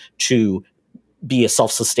up to be a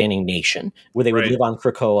self-sustaining nation where they would live on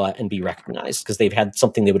Krakoa and be recognized because they've had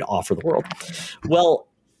something they would offer the world. Well,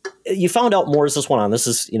 you found out more as this went on. This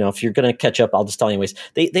is, if you're going to catch up, I'll just tell you anyways.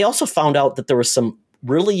 They also found out that there was some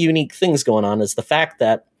really unique things going on, is the fact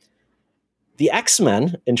that the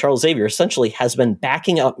X-Men and Charles Xavier essentially has been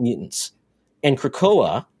backing up mutants, and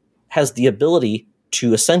Krakoa has the ability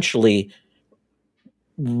to essentially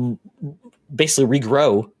basically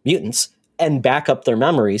regrow mutants and back up their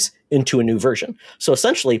memories into a new version. So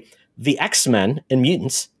essentially, the X-Men and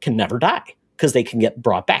mutants can never die because they can get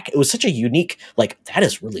brought back. It was such a unique, that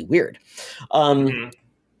is really weird.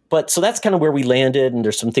 But so that's kind of where we landed, and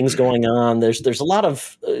there's some things going on. There's a lot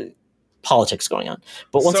of politics going on.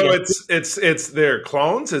 But once again, it's their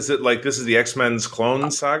clones. Is it like this is the X-Men's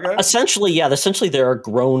clone saga? Essentially, yeah. Essentially, there are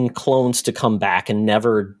grown clones to come back and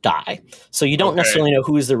never die. So you don't necessarily know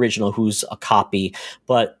who's the original, who's a copy,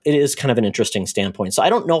 but it is kind of an interesting standpoint. So I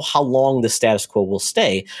don't know how long the status quo will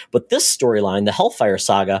stay, but this storyline, the Hellfire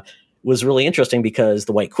Saga, was really interesting because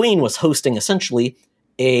the White Queen was hosting essentially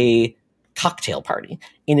a cocktail party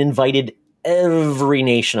and invited every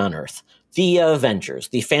nation on Earth. The Avengers,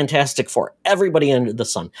 the Fantastic Four, everybody under the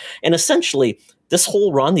sun. And essentially, this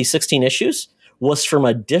whole run, these 16 issues, was from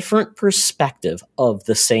a different perspective of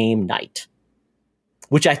the same night,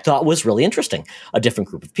 which I thought was really interesting. A different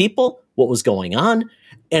group of people, what was going on,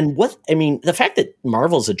 and the fact that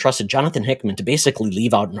Marvel's had trusted Jonathan Hickman to basically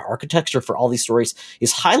leave out an architecture for all these stories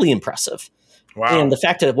is highly impressive. Wow. And the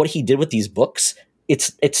fact that what he did with these books,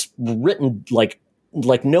 it's written like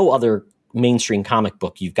no other mainstream comic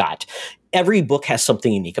book you've got. Every book has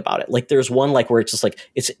something unique about it. Like there's one where it's just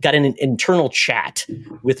it's got an internal chat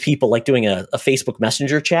with people doing a Facebook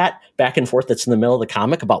Messenger chat back and forth that's in the middle of the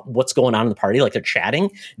comic about what's going on in the party. They're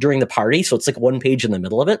chatting during the party. So it's one page in the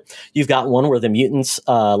middle of it. You've got one where the mutants,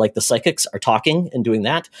 the psychics, are talking and doing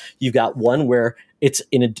that. You've got one where it's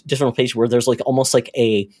in a different page where there's almost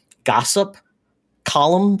a gossip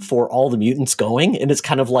column for all the mutants going, and it's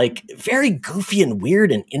kind of very goofy and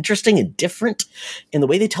weird and interesting and different, and the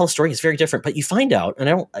way they tell a story is very different. But you find out, and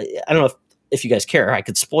I don't know if you guys care, I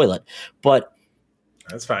could spoil it, but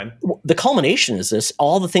that's fine. The culmination is this: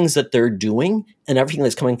 all the things that they're doing and everything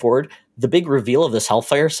that's coming forward. The big reveal of this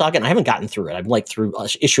Hellfire Saga, and I haven't gotten through it. I'm through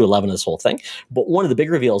issue 11 of this whole thing, but one of the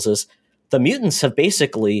big reveals is the mutants have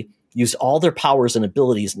basically used all their powers and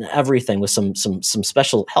abilities and everything with some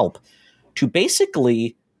special help to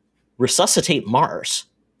basically resuscitate Mars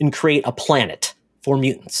and create a planet for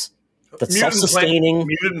mutants that's self-sustaining.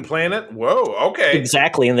 Mutant planet? Whoa, okay.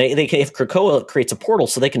 Exactly. And if Krakoa creates a portal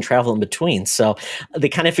so they can travel in between. So they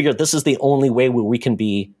kind of figured this is the only way where we can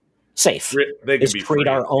be safe. They can is create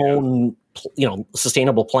our own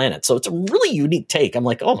sustainable planet. So it's a really unique take. I'm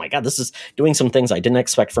oh my God, this is doing some things I didn't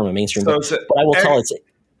expect from a mainstream book. But I will tell it's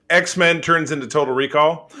X-Men turns into Total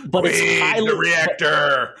Recall, but it's highly the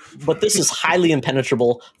reactor. But this is highly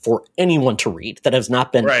impenetrable for anyone to read that has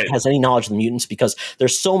not been has any knowledge of the mutants, because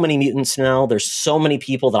there's so many mutants now. There's so many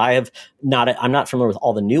people that I'm not familiar with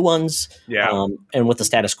all the new ones. Yeah, and what the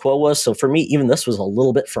status quo was. So for me, even this was a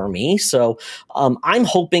little bit for me. So I'm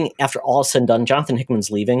hoping after all is said and done, Jonathan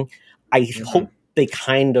Hickman's leaving. I hope they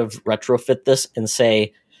kind of retrofit this and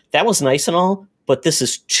say that was nice and all, but this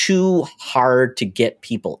is too hard to get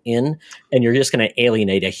people in, and you're just going to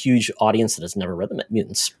alienate a huge audience that has never read the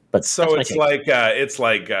mutants. But so it's like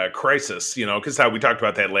Crisis, because how we talked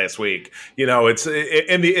about that last week. It's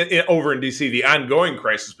over in DC, the ongoing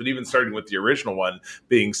Crisis, but even starting with the original one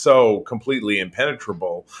being so completely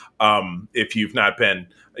impenetrable. If you've not been,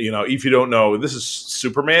 if you don't know, this is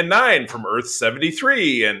Superman 9 from Earth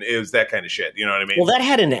 73, and it was that kind of shit. You know what I mean? Well, that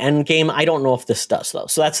had an end game. I don't know if this does, though.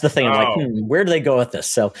 So that's the thing. I'm where do they go with this?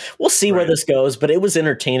 So we'll see where this goes. But it was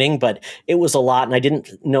entertaining, but it was a lot, and I didn't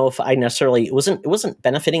know if I necessarily it wasn't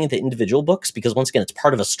benefiting the individual books, because once again, it's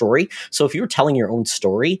part of a story. So if you were telling your own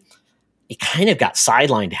story, it kind of got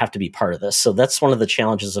sidelined to have to be part of this. So that's one of the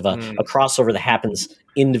challenges of a crossover that happens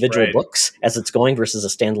individual books as it's going versus a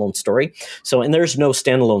standalone story. So, and there's no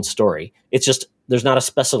standalone story. It's just, there's not a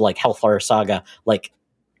specific Hellfire Saga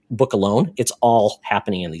book alone. It's all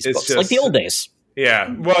happening in these books, just, like the old days.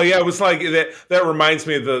 Yeah. Well, yeah, it was that reminds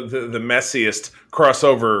me of the messiest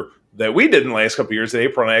crossover that we did in the last couple of years that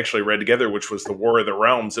April and I actually read together, which was the War of the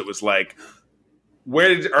Realms. It was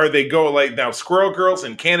are they go like now? Squirrel Girls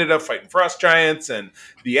in Canada fighting frost giants, and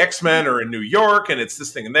the X-Men are in New York, and it's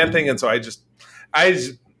this thing and that thing. And so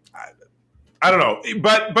I don't know,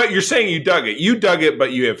 but you're saying you dug it. You dug it,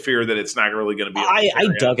 but you have fear that it's not really going to be. I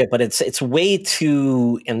dug it, but it's way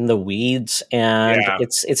too in the weeds, and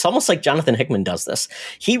it's almost like Jonathan Hickman does this.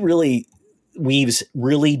 He really weaves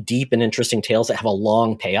really deep and interesting tales that have a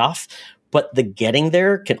long payoff, but the getting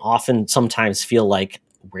there can often sometimes feel like,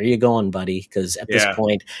 where are you going, buddy? Because at this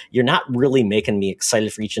point, you're not really making me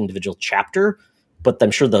excited for each individual chapter, but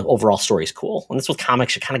I'm sure the overall story is cool. And that's with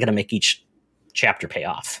comics, you're kind of going to make each chapter pay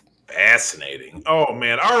off. Fascinating. Oh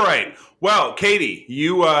man. All right. Well, Katie,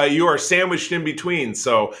 you are sandwiched in between,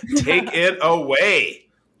 so take it away.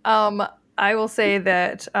 I will say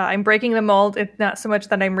that I'm breaking the mold. It's not so much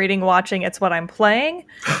that I'm reading, watching; it's what I'm playing.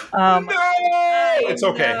 No, it's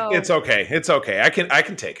okay. No. It's okay. It's okay. I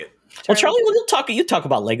can take it. Well, Charlie, you talk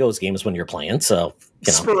about Legos games when you're playing, so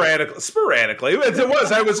sporadically. It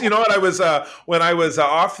was. I was. You know what? I was when I was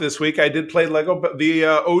off this week. I did play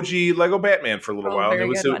the OG Lego Batman for a little while. And it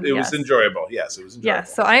was enjoyable. Yes, it was enjoyable. Yeah.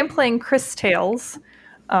 So I am playing Chris Tales,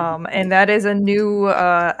 and that is a new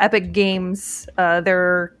Epic Games.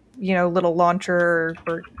 Their little launcher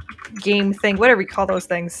or game thing, whatever you call those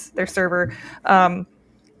things. Their server.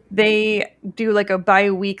 They do like a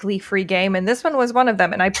bi-weekly free game, and this one was one of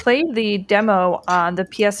them. And I played the demo on the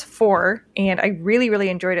PS4, and I really, really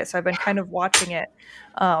enjoyed it. So I've been kind of watching it.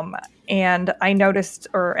 And I noticed,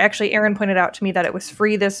 or actually Aaron pointed out to me that it was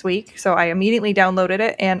free this week. So I immediately downloaded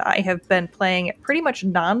it, and I have been playing it pretty much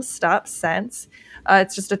nonstop since.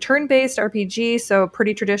 It's just a turn-based RPG, so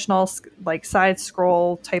pretty traditional, like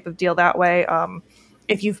side-scroll type of deal that way.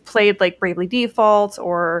 If you've played like Bravely Default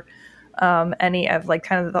or any of like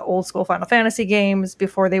kind of the old school Final Fantasy games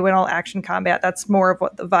before they went all action combat, that's more of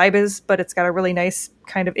what the vibe is, but it's got a really nice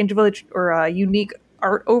kind of individual or unique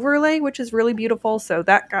art overlay, which is really beautiful. So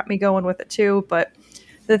that got me going with it too. But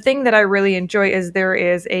the thing that I really enjoy is there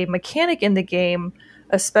is a mechanic in the game,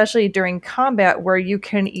 especially during combat, where you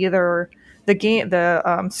can either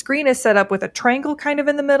the screen is set up with a triangle kind of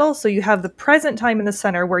in the middle. So you have the present time in the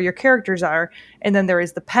center where your characters are. And then there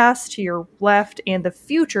is the past to your left and the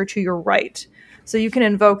future to your right. So you can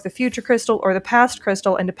invoke the future crystal or the past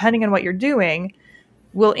crystal. And depending on what you're doing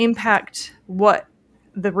will impact what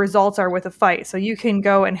the results are with a fight. So you can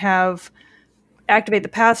go and activate the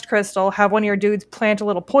past crystal, have one of your dudes plant a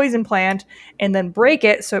little poison plant, and then break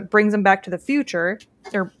it so it brings them back to the future.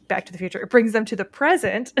 It brings them to the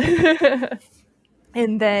present.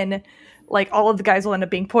 And then like all of the guys will end up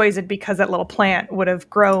being poisoned because that little plant would have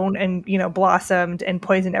grown and, blossomed and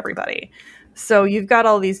poisoned everybody. So you've got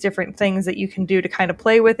all these different things that you can do to kind of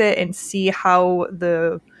play with it and see how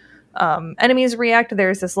the enemies react.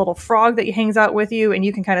 There's this little frog that hangs out with you, and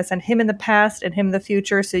you can kind of send him in the past and him in the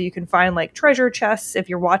future, so you can find like treasure chests if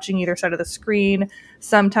you're watching either side of the screen.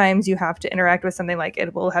 Sometimes you have to interact with something like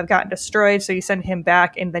it will have gotten destroyed, so you send him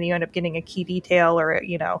back, and then you end up getting a key detail or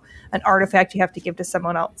an artifact you have to give to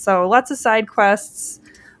someone else. So lots of side quests,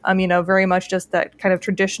 very much just that kind of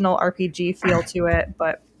traditional RPG feel to it.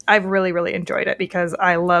 But I've really, really enjoyed it because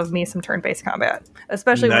I love me some turn-based combat,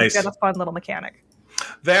 especially when it's got a fun little mechanic.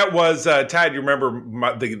 That was Todd. You remember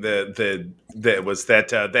that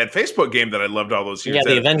Facebook game that I loved all those years. Yeah,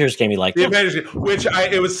 the Avengers game you liked. The Avengers game, which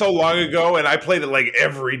it was so long ago, and I played it like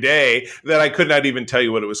every day that I could not even tell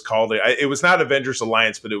you what it was called. It was not Avengers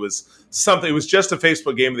Alliance, but it was something. It was just a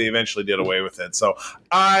Facebook game. They eventually did away with it. So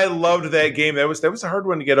I loved that game. That was a hard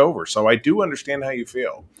one to get over. So I do understand how you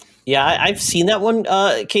feel. Yeah, I've seen that one,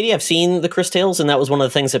 Katie. I've seen the Chris Tales, and that was one of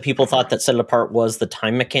the things that people thought that set it apart was the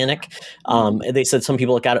time mechanic. They said some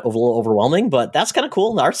people it got a little overwhelming, but that's kind of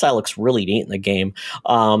cool. The art style looks really neat in the game.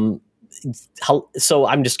 So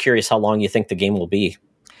I'm just curious how long you think the game will be.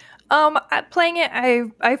 Playing it,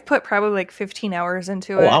 I've put probably like 15 hours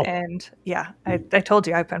into it. Wow. And yeah, I told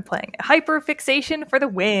you I've been playing it. Hyperfixation for the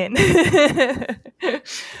win.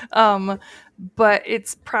 But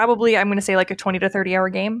it's probably, I'm going to say like a 20 to 30 hour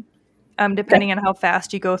game, depending on how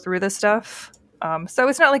fast you go through this stuff. So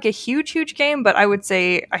it's not like a huge game, but I would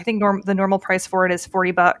say, I think the normal price for it is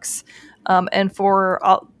 $40. And for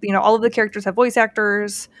all of the characters have voice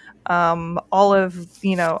actors. All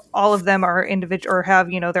of them are individual or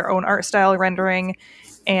have, their own art style rendering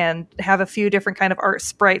and have a few different kind of art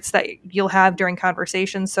sprites that you'll have during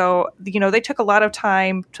conversations. So, they took a lot of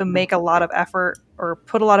time to make a lot of effort or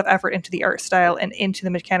put a lot of effort into the art style and into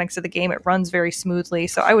the mechanics of the game. It runs very smoothly.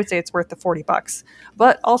 So I would say it's worth the $40,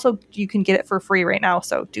 but also you can get it for free right now.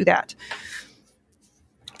 So do that.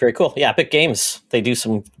 Very cool. Yeah. Epic Games. They do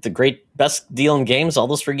the great best deal in games, all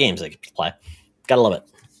those free games they can play. Gotta love it.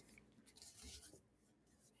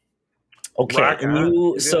 Okay, Rock and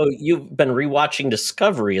on. so you've been rewatching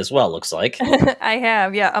Discovery as well. Looks like. I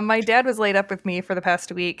have, yeah. My dad was laid up with me for the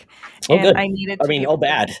past week, Oh, and good. I needed. I To mean, be oh,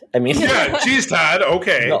 bad. I mean, Yeah, geez, Todd.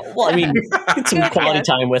 Okay. no, well, I mean, get some quality Yes.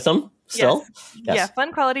 time with him. Still, Yes. Yeah,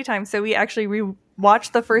 fun quality time. So we actually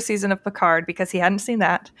watched the first season of Picard because he hadn't seen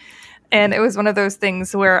that. And it was one of those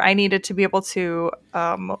things where I needed to be able to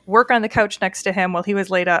work on the couch next to him while he was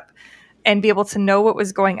laid up and be able to know what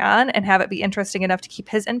was going on and have it be interesting enough to keep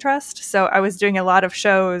his interest. So I was doing a lot of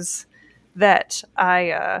shows that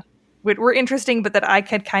were interesting, but that I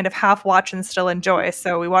could kind of half watch and still enjoy.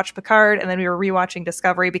 So we watched Picard, and then we were rewatching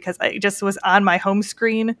Discovery because I just was on my home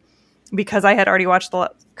screen because I had already watched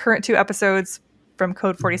the current 2 episodes from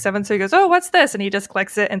Code 47. So he goes, "Oh, what's this?" And he just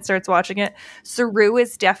clicks it and starts watching it. Saru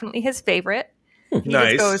is definitely his favorite. He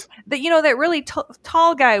Nice. just goes, that really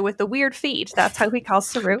tall guy with the weird feet. That's how he calls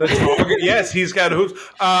Saru. Yes, he's got hooves.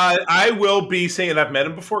 I will be saying I've met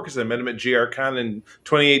him before because I met him at GRCon in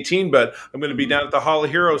 2018, but I'm going to be down at the Hall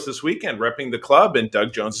of Heroes this weekend repping the club, and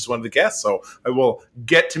Doug Jones is one of the guests. So I will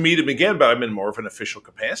get to meet him again, but I'm in more of an official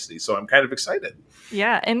capacity. So I'm kind of excited.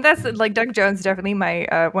 Yeah, and that's like Doug Jones, definitely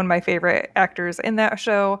my one of my favorite actors in that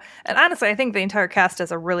show. And honestly, I think the entire cast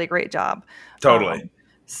does a really great job. Totally.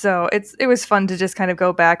 So it was fun to just kind of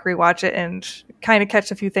go back, rewatch it, and kind of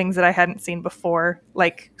catch a few things that I hadn't seen before,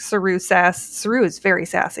 like Saru sass. Saru is very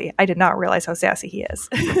sassy. I did not realize how sassy he is.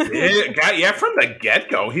 Yeah, from the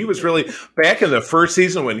get-go. He was really back in the first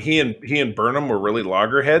season when he and Burnham were really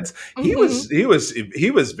loggerheads. He was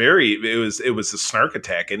very it was a snark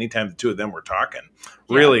attack anytime the two of them were talking.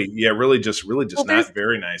 Really just not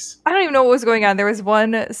very nice. I don't even know what was going on. There was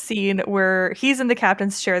one scene where he's in the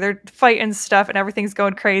captain's chair, they're fighting stuff and everything's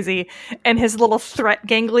going crazy, and his little threat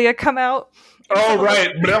ganglia come out. Oh,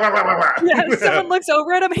 right. Someone looks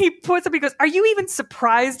over at him and he points up, he goes, "Are you even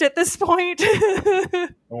surprised at this point?"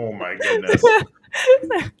 Oh my goodness. So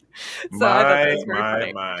I thought that was very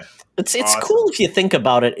funny. my. it's Awesome. cool if you think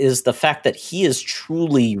about it. Is the fact that he is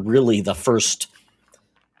truly, really the first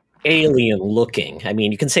alien looking. I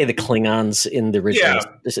mean, you can say the Klingons in the original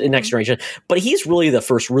in Next Generation, but he's really the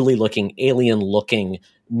first really looking alien looking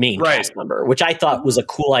main cast member, which I thought was a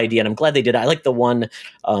cool idea, and I'm glad they did it. I like the one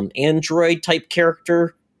android type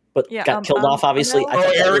character, but got killed off. Obviously,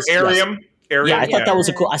 Arium. I thought that was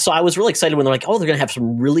a cool. So I was really excited when they're like, "Oh, they're going to have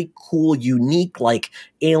some really cool, unique like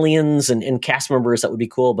aliens and cast members that would be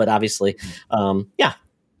cool." But obviously,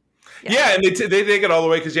 Yeah, and they take it all the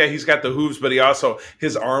way because he's got the hooves, but he also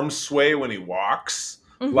his arms sway when he walks.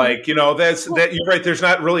 Mm-hmm. Like that. You're right. There's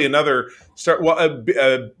not really another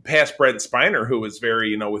past Brent Spiner who was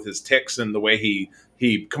very with his tics and the way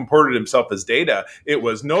he comported himself as Data. It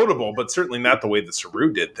was notable, but certainly not the way that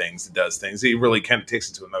Saru does things. He really kind of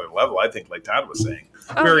takes it to another level. I think, like Todd was saying,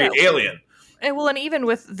 very alien. And even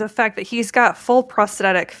with the fact that he's got full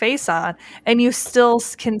prosthetic face on, and you still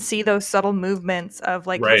can see those subtle movements of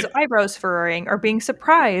like his eyebrows furrowing or being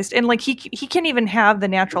surprised, and like he can't even have the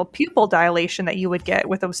natural pupil dilation that you would get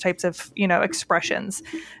with those types of expressions,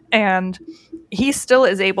 and he still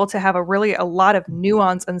is able to have a lot of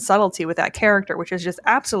nuance and subtlety with that character, which is just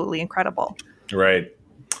absolutely incredible. Right.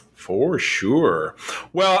 For sure.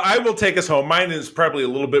 Well, I will take us home. Mine is probably a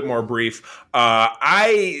little bit more brief.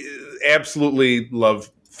 I absolutely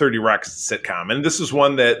love 30 Rock's sitcom. And this is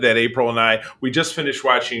one that April and we just finished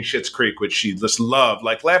watching Schitt's Creek, which she just loved,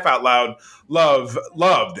 like laugh out loud, loved,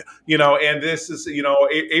 and this is,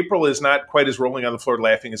 April is not quite as rolling on the floor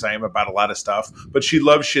laughing as I am about a lot of stuff, but she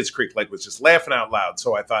loves Schitt's Creek, like was just laughing out loud.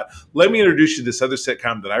 So I thought, let me introduce you to this other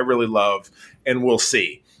sitcom that I really love, and we'll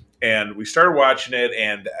see. And we started watching it,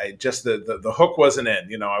 and I just the hook wasn't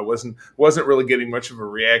in. I wasn't really getting much of a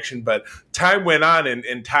reaction. But time went on,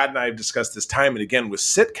 and Todd and I have discussed this time and again with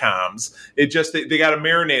sitcoms. It just they got to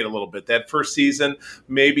marinate a little bit. That first season,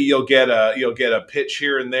 maybe you'll get a pitch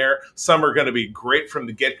here and there. Some are going to be great from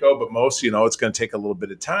the get go, but most, it's going to take a little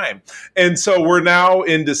bit of time. And so we're now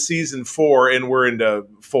into season 4, and we're into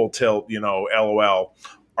full tilt. LOL,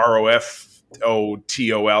 ROF.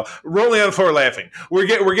 OTOL, rolling on the floor laughing. We're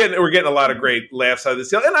getting a lot of great laughs out of this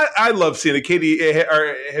deal, and I love seeing it. Katie,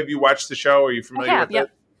 have you watched the show? Are you familiar with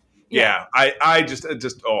it? Yeah, I just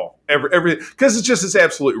every because it's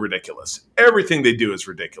absolutely ridiculous. Everything they do is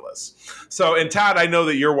ridiculous. So, and Todd, I know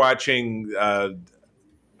that you're watching. I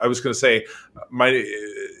was going to say my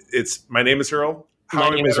name is Earl. My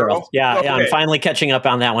name is Earl. Yeah, okay. I'm finally catching up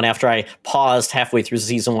on that one after I paused halfway through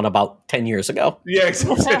season 1 about 10 years ago. Yeah,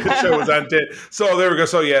 exactly. The show was on 10. So there we go.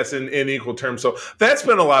 So yes, in equal terms. So that's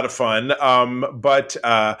been a lot of fun. But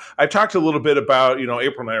I've talked a little bit about,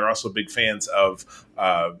 April and I are also big fans of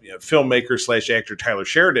filmmaker / actor Tyler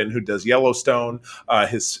Sheridan, who does Yellowstone.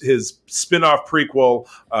 His spin-off prequel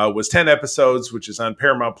was 10 episodes, which is on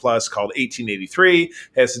Paramount Plus, called 1883.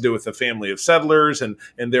 Has to do with a family of settlers and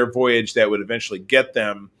their voyage that would eventually get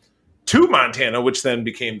them to Montana, which then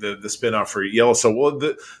became the spinoff for Yellowstone. Well,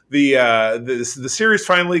 the series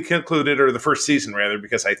finally concluded, or the first season rather,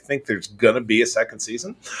 because I think there's going to be a second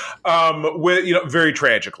season. Very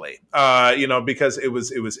tragically, because it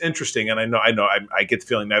was interesting, and I get the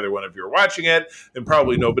feeling neither one of you are watching it, and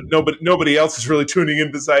probably nobody else is really tuning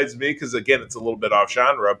in besides me, because again, it's a little bit off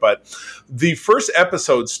genre. But the first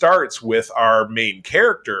episode starts with our main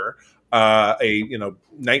character, a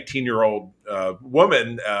 19-year-old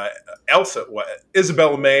woman, Elsa,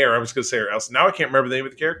 Isabella May, or I was going to say her Elsa. Now I can't remember the name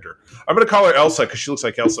of the character. I'm going to call her Elsa because she looks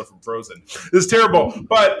like Elsa from Frozen. This is terrible,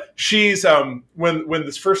 but she's when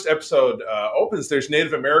this first episode opens, there's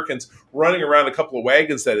Native Americans running around a couple of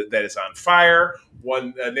wagons that is on fire.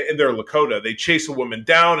 One, and they're Lakota. They chase a woman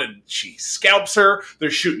down and she scalps her.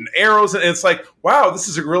 They're shooting arrows, and it's like, wow, this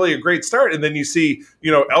is really a great start. And then you see,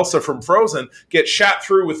 Elsa from Frozen get shot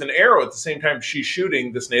through with an arrow at the same time she's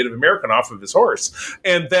shooting this Native American off of his horse.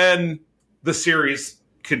 And then the series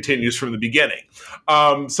continues from the beginning.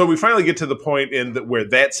 So we finally get to the point where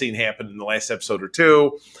that scene happened in the last episode or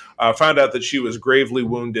two. Found out that she was gravely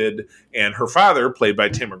wounded, and her father, played by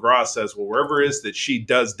Tim McGraw, says, well, wherever it is that she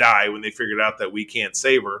does die, when they figured out that we can't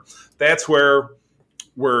save her, that's where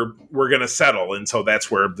we're going to settle. And so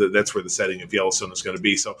that's where the setting of Yellowstone is going to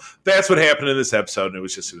be. So that's what happened in this episode. And it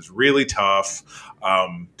was really tough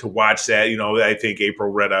to watch that. I think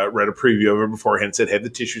April read a preview of it beforehand, said had the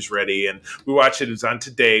tissues ready, and we watched it. It was on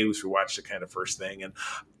today. We watched the kind of first thing, and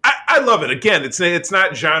I love it. Again, it's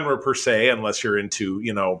not genre per se, unless you're into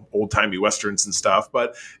old timey westerns and stuff.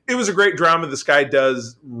 But it was a great drama. This guy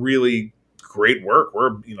does really great work.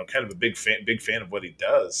 We're kind of a big fan of what he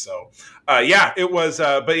does. So it was.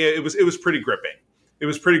 But yeah, it was pretty gripping. It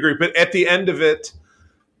was pretty great. But at the end of it,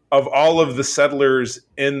 of all of the settlers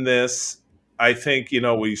in this, I think,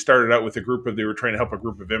 we started out with they were trying to help a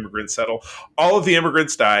group of immigrants settle. All of the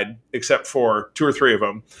immigrants died except for 2 or 3 of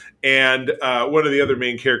them. And one of the other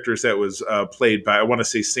main characters that was played by, I want to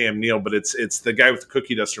say Sam Neill, but it's the guy with the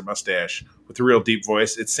cookie duster mustache with the real deep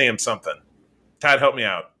voice. It's Sam something. Todd, help me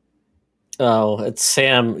out. Oh, it's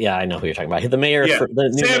Sam. Yeah, I know who you're talking about. The mayor. Yeah.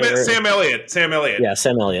 Sam Elliott. Yeah,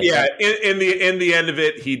 Sam Elliott. Yeah, in the end of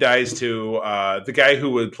it, he dies too. The guy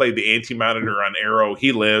who would play the Anti-Monitor on Arrow,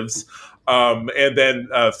 he lives. And then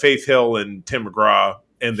Faith Hill and Tim McGraw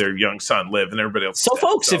and their young son live, and everybody else. So,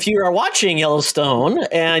 folks, if you are watching Yellowstone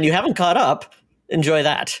and you haven't caught up, enjoy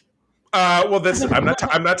that. I'm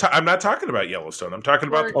not talking about Yellowstone. I'm talking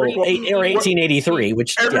about or 1883,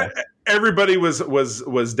 which everybody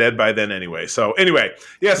was dead by then anyway. So anyway,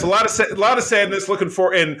 yes, a lot of sadness.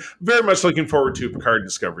 And very much looking forward to Picard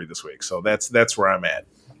Discovery this week. So that's where I'm at.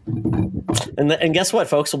 And guess what,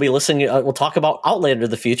 folks? We'll be listening. We'll talk about Outlander: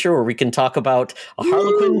 The Future, where we can talk about a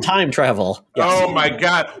Harlequin time travel. Yes. Oh my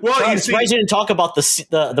God! Well, I'm surprised you didn't talk about the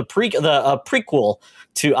prequel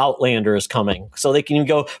to Outlander is coming, so they can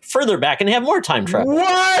go further back and have more time travel.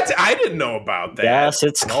 What? I didn't know about that. Yes,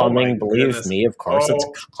 it's coming. Believe me, of course, it's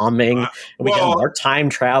coming. We got more time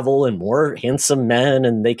travel and more handsome men,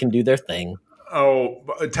 and they can do their thing. Oh,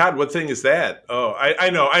 Todd, what thing is that? Oh, I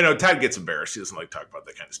know. Todd gets embarrassed. He doesn't like to talk about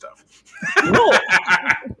that kind of stuff. No.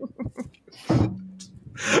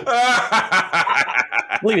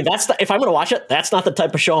 Believe me, if I'm going to watch it, that's not the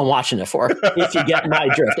type of show I'm watching it for. If you get my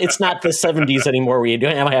drift, it's not the 70s anymore where you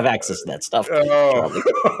don't have access to that stuff. Oh.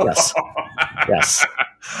 Yes.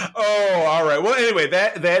 Oh, all right. Well, anyway,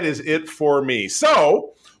 that is it for me.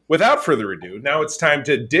 So, without further ado, now it's time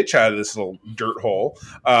to ditch out of this little dirt hole,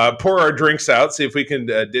 pour our drinks out, see if we can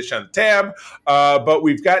ditch on the tab. But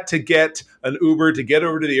we've got to get an Uber to get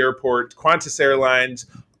over to the airport, Qantas Airlines,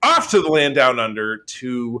 off to the land down under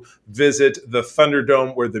to visit the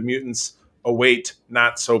Thunderdome where the mutants await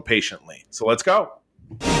not so patiently. So let's go.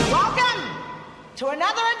 Welcome to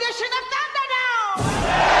another edition of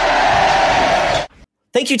Thunderdome!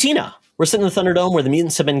 Thank you, Tina. We're sitting in the Thunderdome where the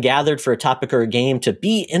mutants have been gathered for a topic or a game to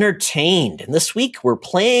be entertained. And this week we're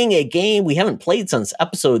playing a game we haven't played since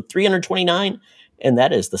episode 329, and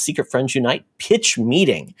that is the Secret Friends Unite Pitch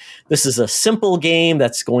Meeting. This is a simple game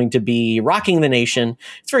that's going to be rocking the nation.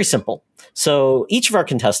 It's very simple. So each of our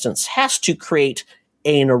contestants has to create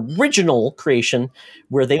an original creation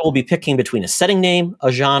where they will be picking between a setting name,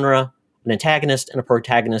 a genre, an antagonist, and a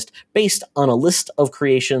protagonist based on a list of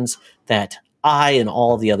creations that I and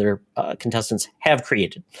all the other contestants have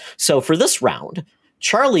created. So for this round,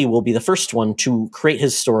 Charlie will be the first one to create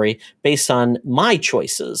his story based on my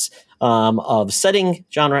choices of setting,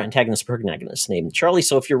 genre, antagonist, protagonist name. Charlie,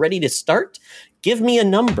 so if you're ready to start, give me a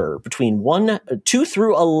number between 2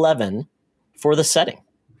 through 11 for the setting.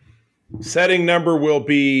 Setting number will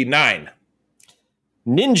be 9.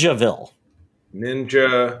 Ninjaville.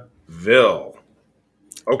 Ninjaville.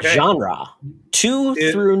 Okay. Genre 2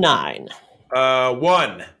 through 9.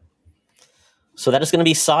 1. So that is going to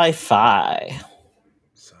be sci-fi.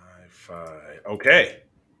 Sci-fi. Okay.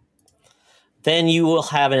 Then you will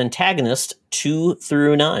have an antagonist 2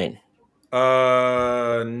 through 9.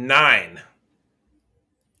 9.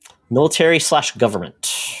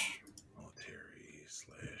 Military/government.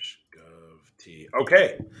 Military/gov-t.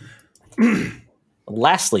 Okay.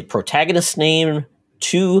 Lastly, protagonist name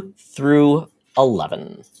 2 through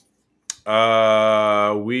 11.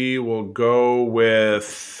 We will go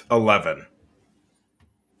with 11.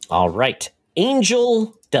 All right.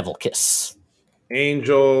 Angel Devil Kiss.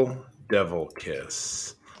 Angel Devil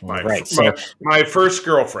Kiss. My first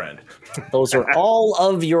girlfriend. Those are all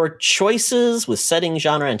of your choices with setting,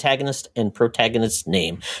 genre, antagonist, and protagonist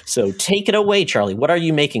name. So take it away, Charlie. What are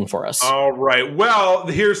you making for us? All right. Well,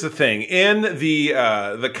 here's the thing. In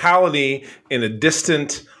the colony in a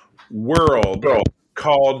distant world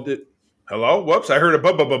called... Hello? Whoops, I heard a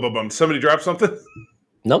bum. Somebody dropped something?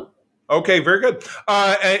 Nope. Okay, very good.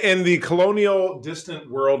 In the colonial distant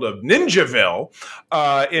world of Ninjaville,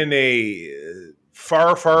 in a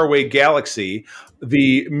far, far away galaxy,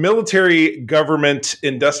 the military government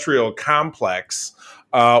industrial complex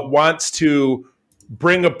wants to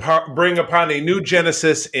bring upon a new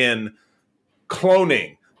genesis in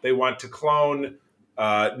cloning. They want to clone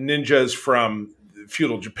ninjas from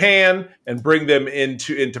feudal Japan and bring them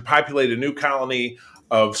into populate a new colony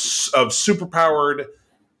of superpowered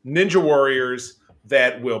ninja warriors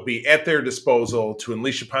that will be at their disposal to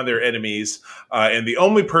unleash upon their enemies. And the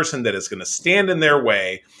only person that is going to stand in their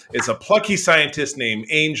way is a plucky scientist named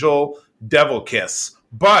Angel Devil Kiss.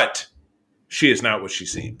 But she is not what she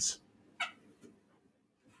seems.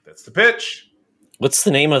 That's the pitch. What's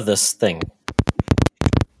the name of this thing?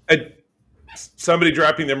 Somebody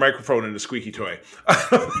dropping their microphone in a squeaky toy.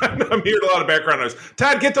 I'm hearing a lot of background noise.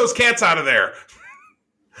 Todd, get those cats out of there.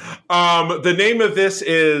 The name of this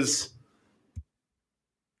is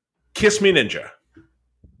Kiss Me Ninja.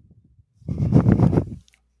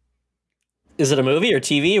 Is it a movie or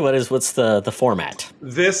TV? What's the format?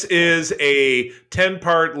 This is a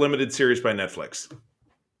 10-part limited series by Netflix.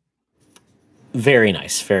 Very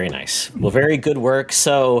nice, very nice. Well, very good work.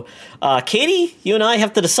 So, Katie, you and I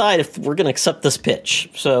have to decide if we're going to accept this pitch.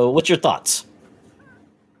 So, what's your thoughts?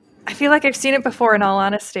 I feel like I've seen it before, in all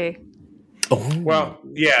honesty. Oh. Well,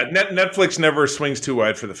 yeah, Netflix never swings too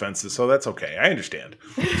wide for the fences, so that's okay. I understand.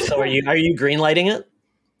 So, are you greenlighting it?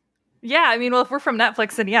 Yeah, I mean, well, if we're from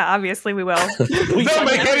Netflix, then yeah, obviously we will. They'll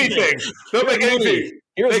make anything. They'll make anything.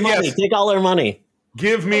 Here's money. Yes. Take all our money.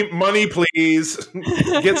 Give me money, please.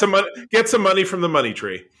 Get some money. Get some money from the money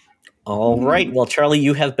tree. All right. Well, Charlie,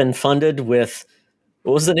 you have been funded with,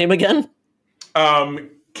 what was the name again?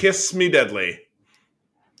 Kiss Me Deadly.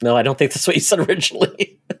 No, I don't think that's what you said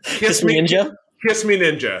originally. Kiss Me Ninja? Kiss Me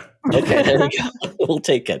Ninja. Okay, there we go. We'll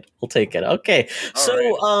take it. Okay.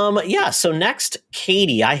 So, right. So next,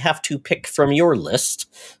 Katie, I have to pick from your list.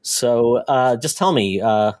 So just tell me,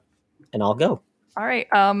 and I'll go. All right.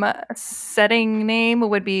 Setting name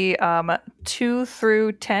would be 2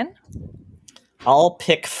 through 10. I'll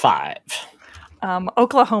pick 5.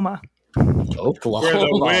 Oklahoma. Oklahoma. Where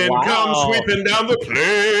the wind Wow. comes sweeping down the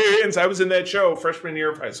plains. I was in that show freshman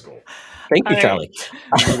year of high school. Thank you, Charlie.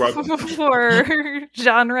 You're welcome. For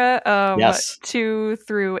genre, Yes. 2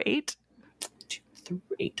 through 8. 2 through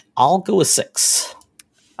 8. I'll go with 6.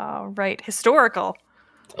 All right. Historical.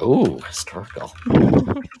 Ooh, historical.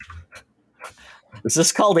 Is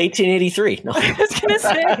this called 1883? No. I was going to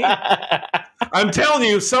say. I'm telling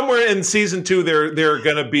you, somewhere in season 2, they're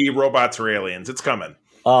going to be robots or aliens. It's coming.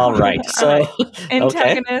 All right. So,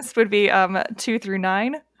 Antagonist would be 2 through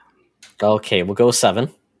 9. Okay, we'll go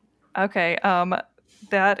 7. Okay.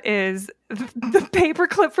 That is the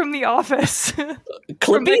paperclip from The Office. From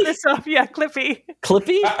Clippy? Microsoft. Yeah, Clippy.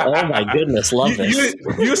 Clippy? Oh my goodness, love this.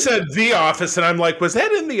 You said The Office, and I'm like, was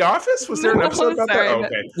that in The Office? Was there an No, episode about sorry. that? Oh,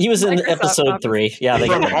 okay. He was in Microsoft episode Office. 3. Yeah, they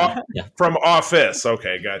From Office.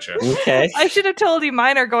 Okay, gotcha. Okay. I should have told you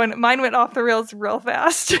mine went off the rails real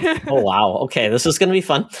fast. Oh wow. Okay, this is going to be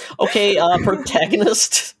fun. Okay,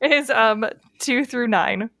 protagonist. Is 2 through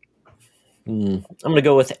 9. I'm going to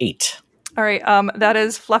go with 8. All right. That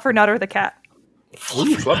is Fluffernutter the cat.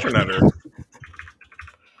 Fluffernutter.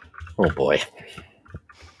 Oh boy.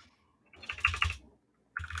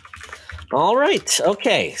 All right.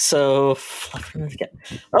 Okay. So,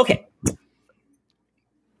 okay.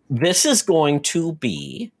 This is going to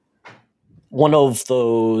be one of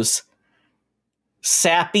those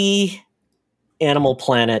sappy Animal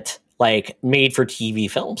Planet, like made for TV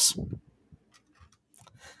films.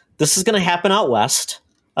 This is going to happen out west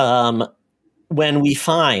when we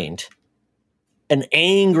find an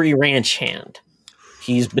angry ranch hand.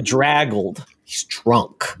 He's bedraggled. He's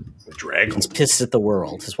drunk. He's pissed at the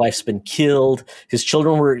world. His wife's been killed. His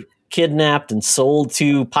children were kidnapped and sold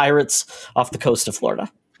to pirates off the coast of Florida.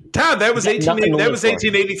 Todd, that was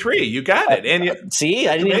 1883. You got it. And see,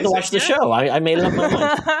 I didn't even have to watch the show. I made it up in my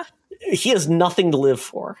mind. He has nothing to live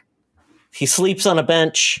for. He sleeps on a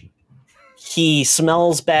bench. He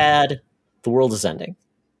smells bad. The world is ending.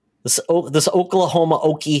 This Oklahoma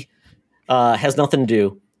Okie has nothing to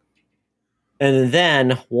do. And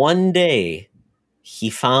then one day, he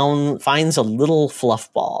finds a little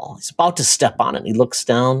fluff ball. He's about to step on it. He looks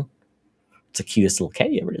down. It's the cutest little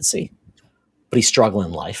cat you ever did see. But he's struggling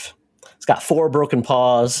in life. He's got 4 broken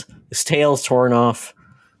paws. His tail's torn off.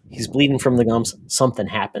 He's bleeding from the gums. Something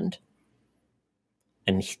happened.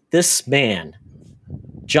 And this man,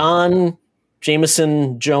 John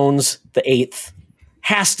Jameson Jones VIII,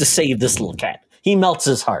 has to save this little cat. He melts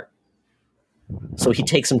his heart. So he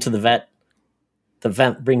takes him to the vet. The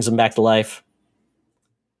vet brings him back to life.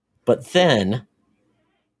 But then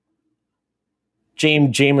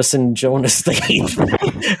James Jameson Jonas VIII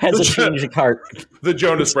has a change of heart. The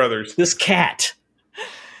Jonas Brothers. This cat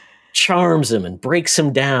charms him and breaks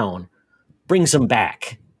him down, brings him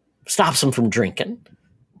back, stops him from drinking,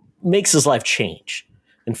 makes his life change.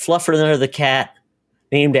 And Fluffernutter the cat,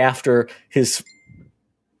 named after his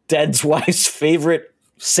dead wife's favorite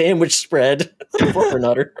sandwich spread,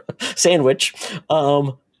 Fluffernutter sandwich,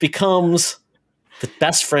 becomes the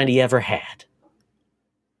best friend he ever had.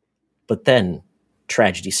 But then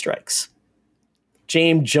tragedy strikes.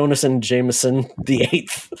 James Jonason Jameson VIII,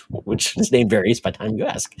 which his name varies by the time you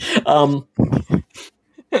ask,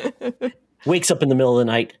 wakes up in the middle of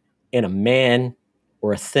the night and a man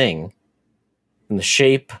or a thing in the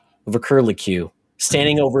shape of a curlicue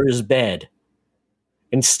standing over his bed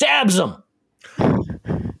and stabs him.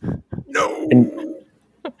 No. And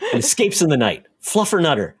escapes in the night.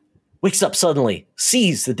 Fluffernutter wakes up suddenly,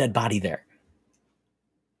 sees the dead body there,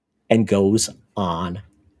 and goes on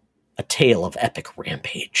a tale of epic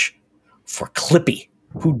rampage for Clippy,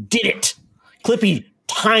 who did it. Clippy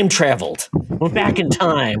time traveled, went back in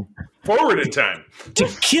time. Forward in time. To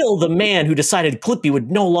kill the man who decided Clippy would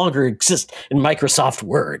no longer exist in Microsoft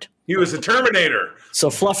Word. He was a Terminator. So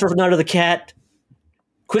Fluffernutter the cat,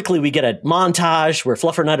 quickly we get a montage where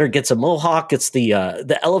Fluffernutter gets a mohawk, gets the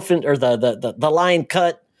elephant or the lion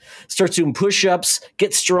cut, starts doing push-ups,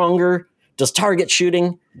 gets stronger, does target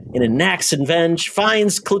shooting, and enacts revenge,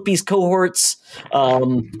 finds Clippy's cohorts,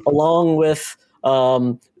 along with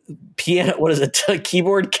piano, what is it,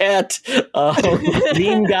 keyboard cat,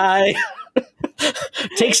 meme guy,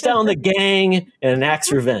 takes down the gang and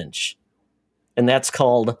enacts revenge. And that's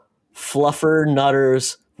called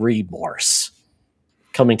Fluffernutter's Remorse,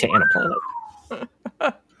 coming to Animal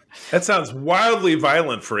Planet. That sounds wildly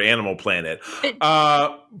violent for Animal Planet.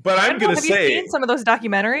 But I'm going to say, have you seen some of those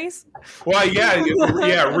documentaries? Well,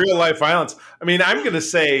 yeah, real life violence. I mean, I'm going to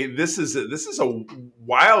say this is a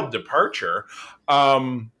wild departure,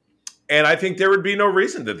 and I think there would be no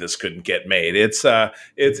reason that this couldn't get made. It's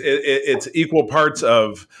equal parts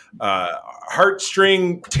of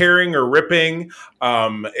heartstring tearing or ripping.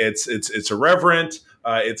 It's irreverent.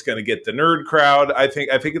 It's going to get the nerd crowd. I think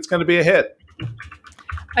it's going to be a hit.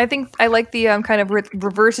 I think I like the kind of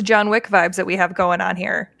reverse John Wick vibes that we have going on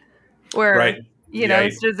here, where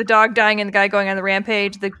instead of the dog dying and the guy going on the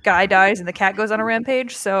rampage, the guy dies and the cat goes on a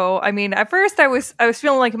rampage. So I mean, at first I was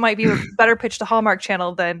feeling like it might be a better pitch to Hallmark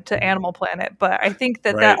Channel than to Animal Planet, but I think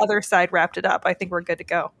that other side wrapped it up. I think we're good to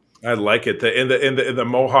go. I like it. The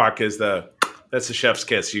mohawk is that's the chef's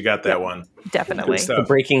kiss. You got that one. Definitely. The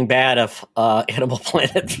Breaking Bad of Animal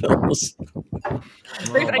Planet films.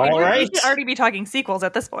 We should already be talking sequels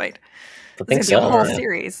at this point. I think so. A whole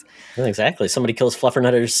series. Yeah, exactly. Somebody kills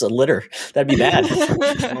Fluffernutter's litter. That'd be bad.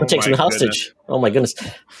 Or takes him hostage. Oh my goodness.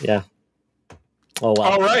 Yeah. Oh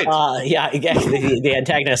wow. All right. The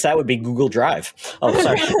antagonist, that would be Google Drive. Oh,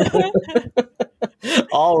 sorry.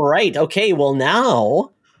 All right. Okay. Well,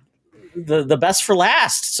 now the best for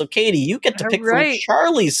last. So, Katie, you get to pick from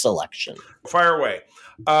Charlie's selection. Fire away.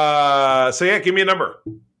 Give me a number.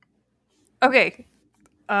 Okay.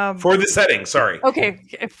 For the setting, sorry. Okay.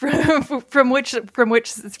 From 2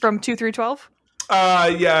 through 12?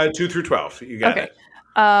 2 through 12. You got it.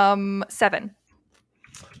 7.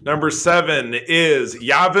 Number 7 is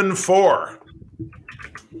Yavin 4.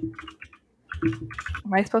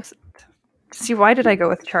 Am I supposed to see? Why did I go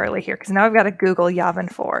with Charlie here? Because now I've got to Google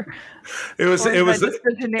Yavin 4. It was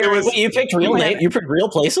Wait, you picked real name. You picked real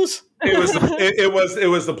places.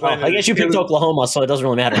 the planet. I guess you picked Oklahoma, so it doesn't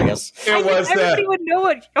really matter. I guess everybody would know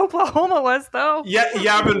what Oklahoma was, though. Yeah,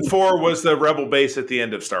 Yavin 4 was the rebel base at the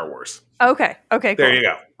end of Star Wars. Okay, cool. There you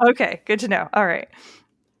go. Okay, good to know. All right.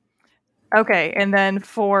 Okay, and then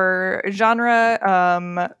for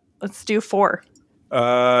genre, let's do 4.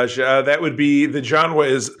 That would be the genre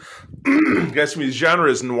is. Guess me. The genre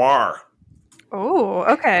is noir. Oh,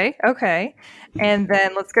 okay. And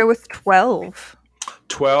then let's go with 12.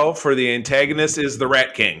 12 for the antagonist is the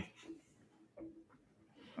Rat King.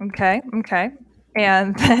 Okay.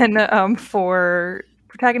 And then for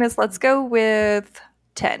protagonist, let's go with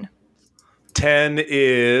 10. 10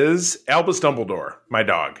 is Albus Dumbledore, my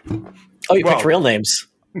dog. Oh, you picked real names.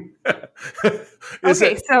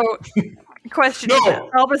 Okay, so question: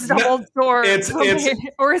 Albus Dumbledore,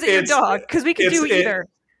 or is it your dog? Because we can do either.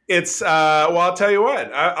 It's well, I'll tell you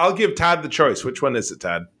what. I'll give Todd the choice. Which one is it,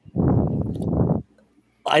 Todd?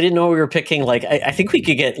 I didn't know we were picking. Like, I think we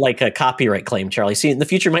could get like a copyright claim, Charlie. See, in the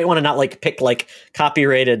future, you might want to not like pick like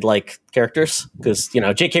copyrighted like characters because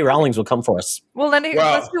J.K. Rowling's will come for us. Well, then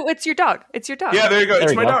let's do. It's your dog. It's your dog. Yeah, there you go.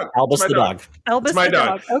 It's my dog. Albus the dog. Albus the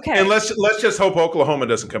dog. Okay. And let's just hope Oklahoma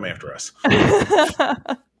doesn't come after us.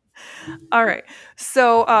 All right.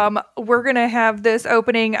 So we're going to have this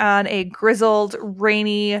opening on a grizzled,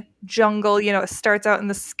 rainy jungle. It starts out in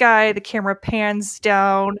the sky. The camera pans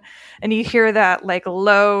down and you hear that like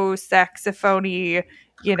low saxophony,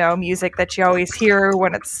 music that you always hear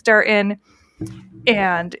when it's starting.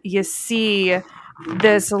 And you see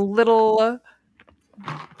this little...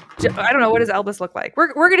 I don't know, what does Albus look like?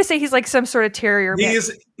 We're going to say he's like some sort of terrier.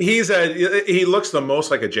 He looks the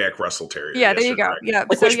most like a Jack Russell Terrier. Yeah, there you go. Yeah,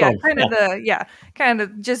 so kind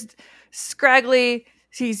of just scraggly.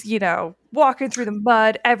 He's walking through the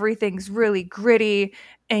mud. Everything's really gritty,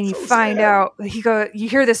 and you find out you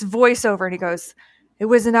hear this voiceover, and he goes, "It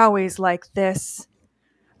wasn't always like this.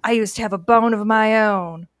 I used to have a bone of my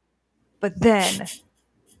own, but then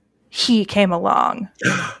he came along."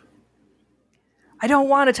 I don't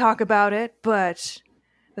want to talk about it, but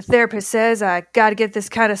the therapist says I got to get this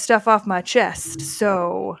kind of stuff off my chest.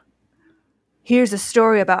 So here's a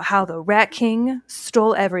story about how the Rat King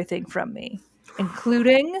stole everything from me,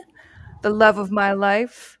 including the love of my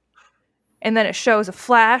life. And then it shows a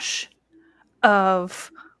flash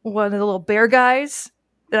of one of the little bear guys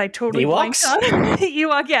that I totally blanked on.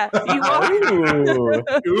 Ewok, yeah.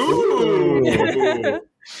 Ewok. Ooh.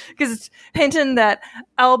 Because it's hinting that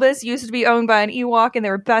Albus used to be owned by an Ewok and they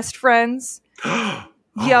were best friends.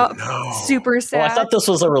 Yup. No. Super sad. Oh, I thought this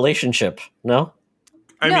was a relationship. No?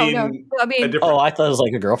 I mean, I thought it was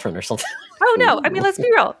like a girlfriend or something. Oh, no. I mean, let's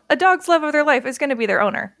be real. A dog's love of their life is going to be their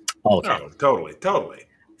owner. Oh, okay. Oh, totally.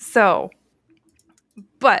 So,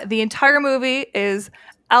 but the entire movie is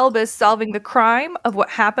Albus solving the crime of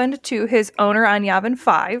what happened to his owner on Yavin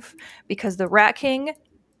 5 because the Rat King,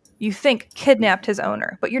 you think, kidnapped his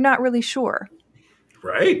owner, but you're not really sure.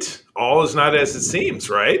 Right. All is not as it seems,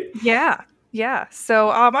 right? Yeah.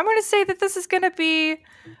 So I'm going to say that this is going to be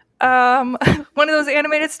one of those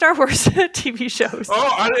animated Star Wars TV shows.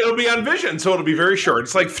 Oh, it'll be on Vision, so it'll be very short.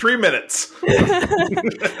 It's like 3 minutes.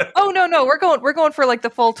 Oh, no. We're going for like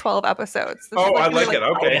the full 12 episodes. I like it.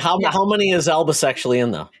 Okay. How many is Albus actually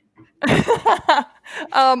in, though?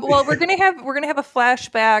 Well, we're gonna have a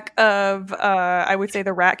flashback of I would say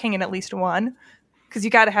the Rat King in at least one, because you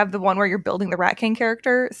got to have the one where you're building the Rat King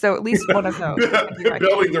character. So at least one of those.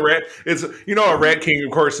 Building the rat, it's a Rat King,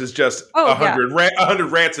 of course, is just 100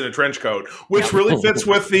 rats in a trench coat, which really fits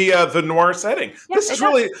with the noir setting. Yeah,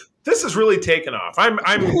 this is really taken off. I'm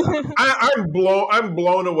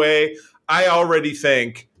blown away. I already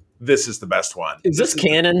think this is the best one. Is this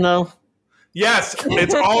canon though? Yes,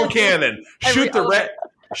 it's all canon. Shoot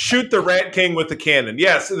the Rat King with the cannon.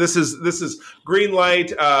 Yes, this is green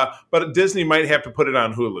light, but Disney might have to put it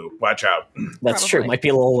on Hulu. Watch out. That's true. It might be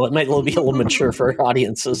a little mature for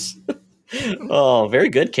audiences. Oh, very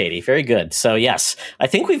good, Katie. Very good. So yes, I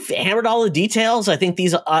think we've hammered all the details. I think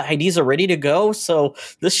these IDs are ready to go. So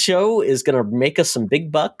this show is going to make us some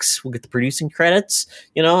big bucks. We'll get the producing credits.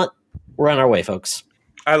 You know what? We're on our way, folks.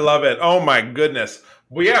 I love it. Oh my goodness.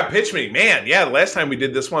 Well, yeah, pitch me, man. Yeah, the last time we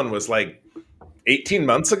did this one was like 18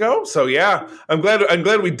 months ago. So yeah, I'm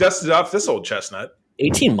glad we dusted off this old chestnut.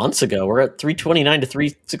 18 months ago, we're at 329 to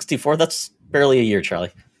 364. That's barely a year,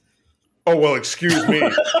 Charlie. Oh, well, excuse me.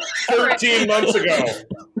 13 months ago.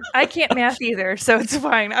 I can't math either, so it's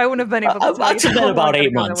fine. I wouldn't have been able to tell It's you been how about long 8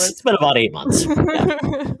 ago that months. was. It's been about 8 months.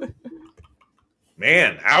 Yeah.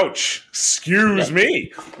 Man, ouch. Excuse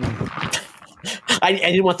me. I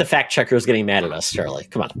didn't want the fact checkers getting mad at us, Charlie.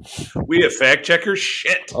 Come on. We have fact checkers?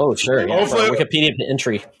 Shit. Oh, sure. Yeah. Hopefully- Wikipedia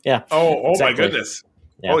entry. Yeah. Oh Exactly. my goodness.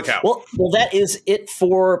 Yeah. Holy cow. Well, that is it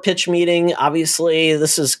for Pitch Meeting. Obviously,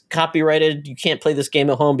 this is copyrighted. You can't play this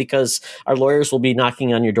game at home because our lawyers will be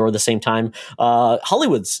knocking on your door at the same time.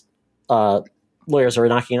 Hollywood's lawyers are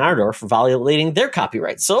knocking on our door for violating their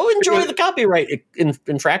copyright. So enjoy the copyright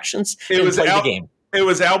infractions and play the game. It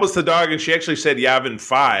was Albus the dog, and she actually said Yavin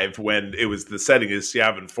 5 when it was the setting is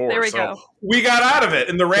Yavin 4. There we so go. we got out of it.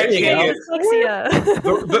 And the Rat There you King go. is,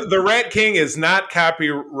 Dyslexia. the Rat King is not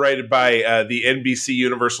copyrighted by the NBC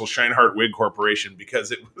Universal Scheinhardt Wig Corporation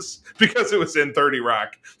because it was in 30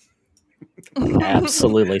 Rock.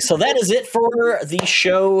 Absolutely. So that is it for the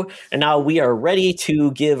show. And now we are ready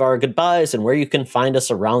to give our goodbyes and where you can find us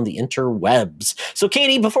around the interwebs. So,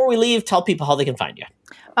 Katie, before we leave, tell people how they can find you.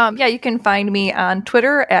 Yeah, you can find me on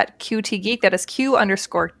Twitter at QTGeek. That is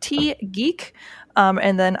Q_T Geek.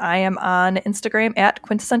 And then I am on Instagram at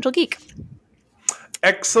Quintessential Geek.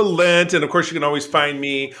 Excellent. And of course, you can always find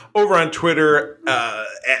me over on Twitter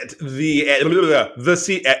at the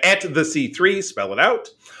C3, spell it out.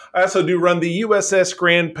 I also do run the USS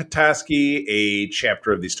Grand Petoskey, a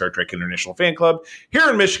chapter of the Star Trek International Fan Club here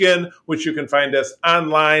in Michigan, which you can find us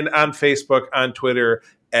online, on Facebook, on Twitter,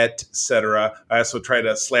 etc. I also try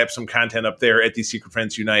to slap some content up there at the Secret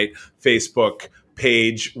Friends Unite Facebook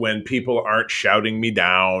page when people aren't shouting me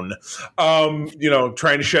down, when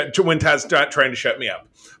Todd's not trying to shut me up.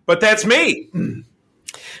 But that's me.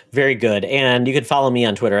 Very good. And you can follow me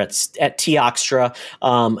on Twitter at Toxtra.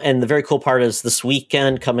 And the very cool part is this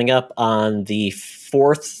weekend coming up on the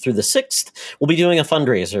 4th through the 6th, we'll be doing a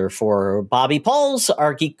fundraiser for Bobby Pauls,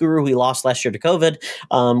 our geek guru who we lost last year to COVID.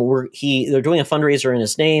 They're doing a fundraiser in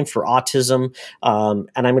his name for autism. And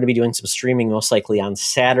I'm going to be doing some streaming most likely on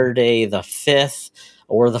Saturday the 5th.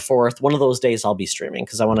 Or the 4th, one of those days I'll be streaming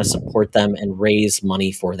because I want to support them and raise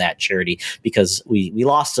money for that charity because we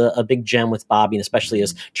lost a big gem with Bobby, and especially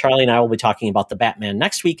as Charlie and I will be talking about the Batman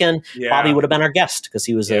next weekend. Yeah. Bobby would have been our guest because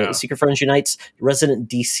he was a Secret Friends Unite's resident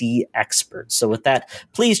DC expert. So with that,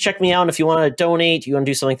 please check me out if you want to donate, you want to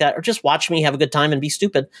do something like that, or just watch me have a good time and be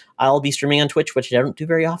stupid. I'll be streaming on Twitch, which I don't do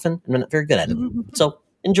very often. I'm not very good at it. So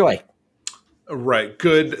enjoy. Right.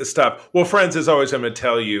 Good stuff. Well, friends, as always, I'm going to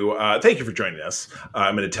tell you, thank you for joining us.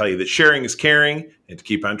 I'm going to tell you that sharing is caring and to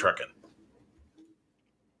keep on trucking.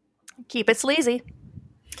 Keep it sleazy.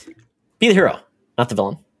 Be the hero, not the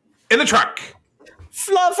villain. In the truck.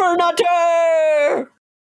 Fluffernutter!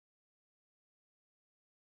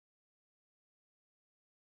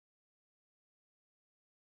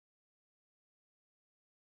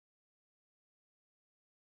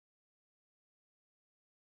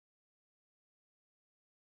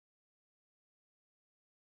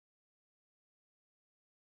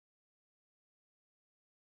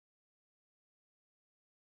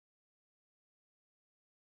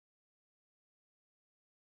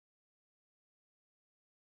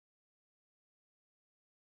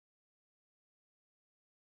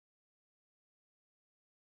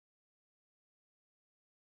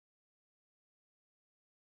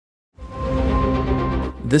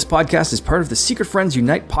 This podcast is part of the Secret Friends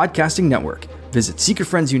Unite podcasting network. Visit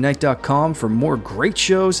secretfriendsunite.com for more great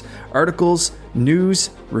shows, articles,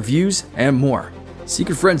 news, reviews, and more.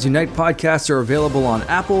 Secret Friends Unite podcasts are available on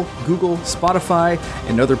Apple, Google, Spotify,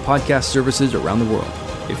 and other podcast services around the world.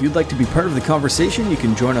 If you'd like to be part of the conversation, you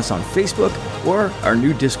can join us on Facebook or our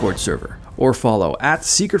new Discord server, or follow at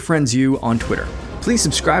Secret Friends U on Twitter. Please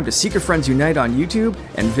subscribe to Secret Friends Unite on YouTube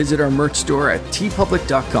and visit our merch store at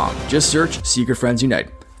tpublic.com. Just search Secret Friends Unite.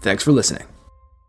 Thanks for listening.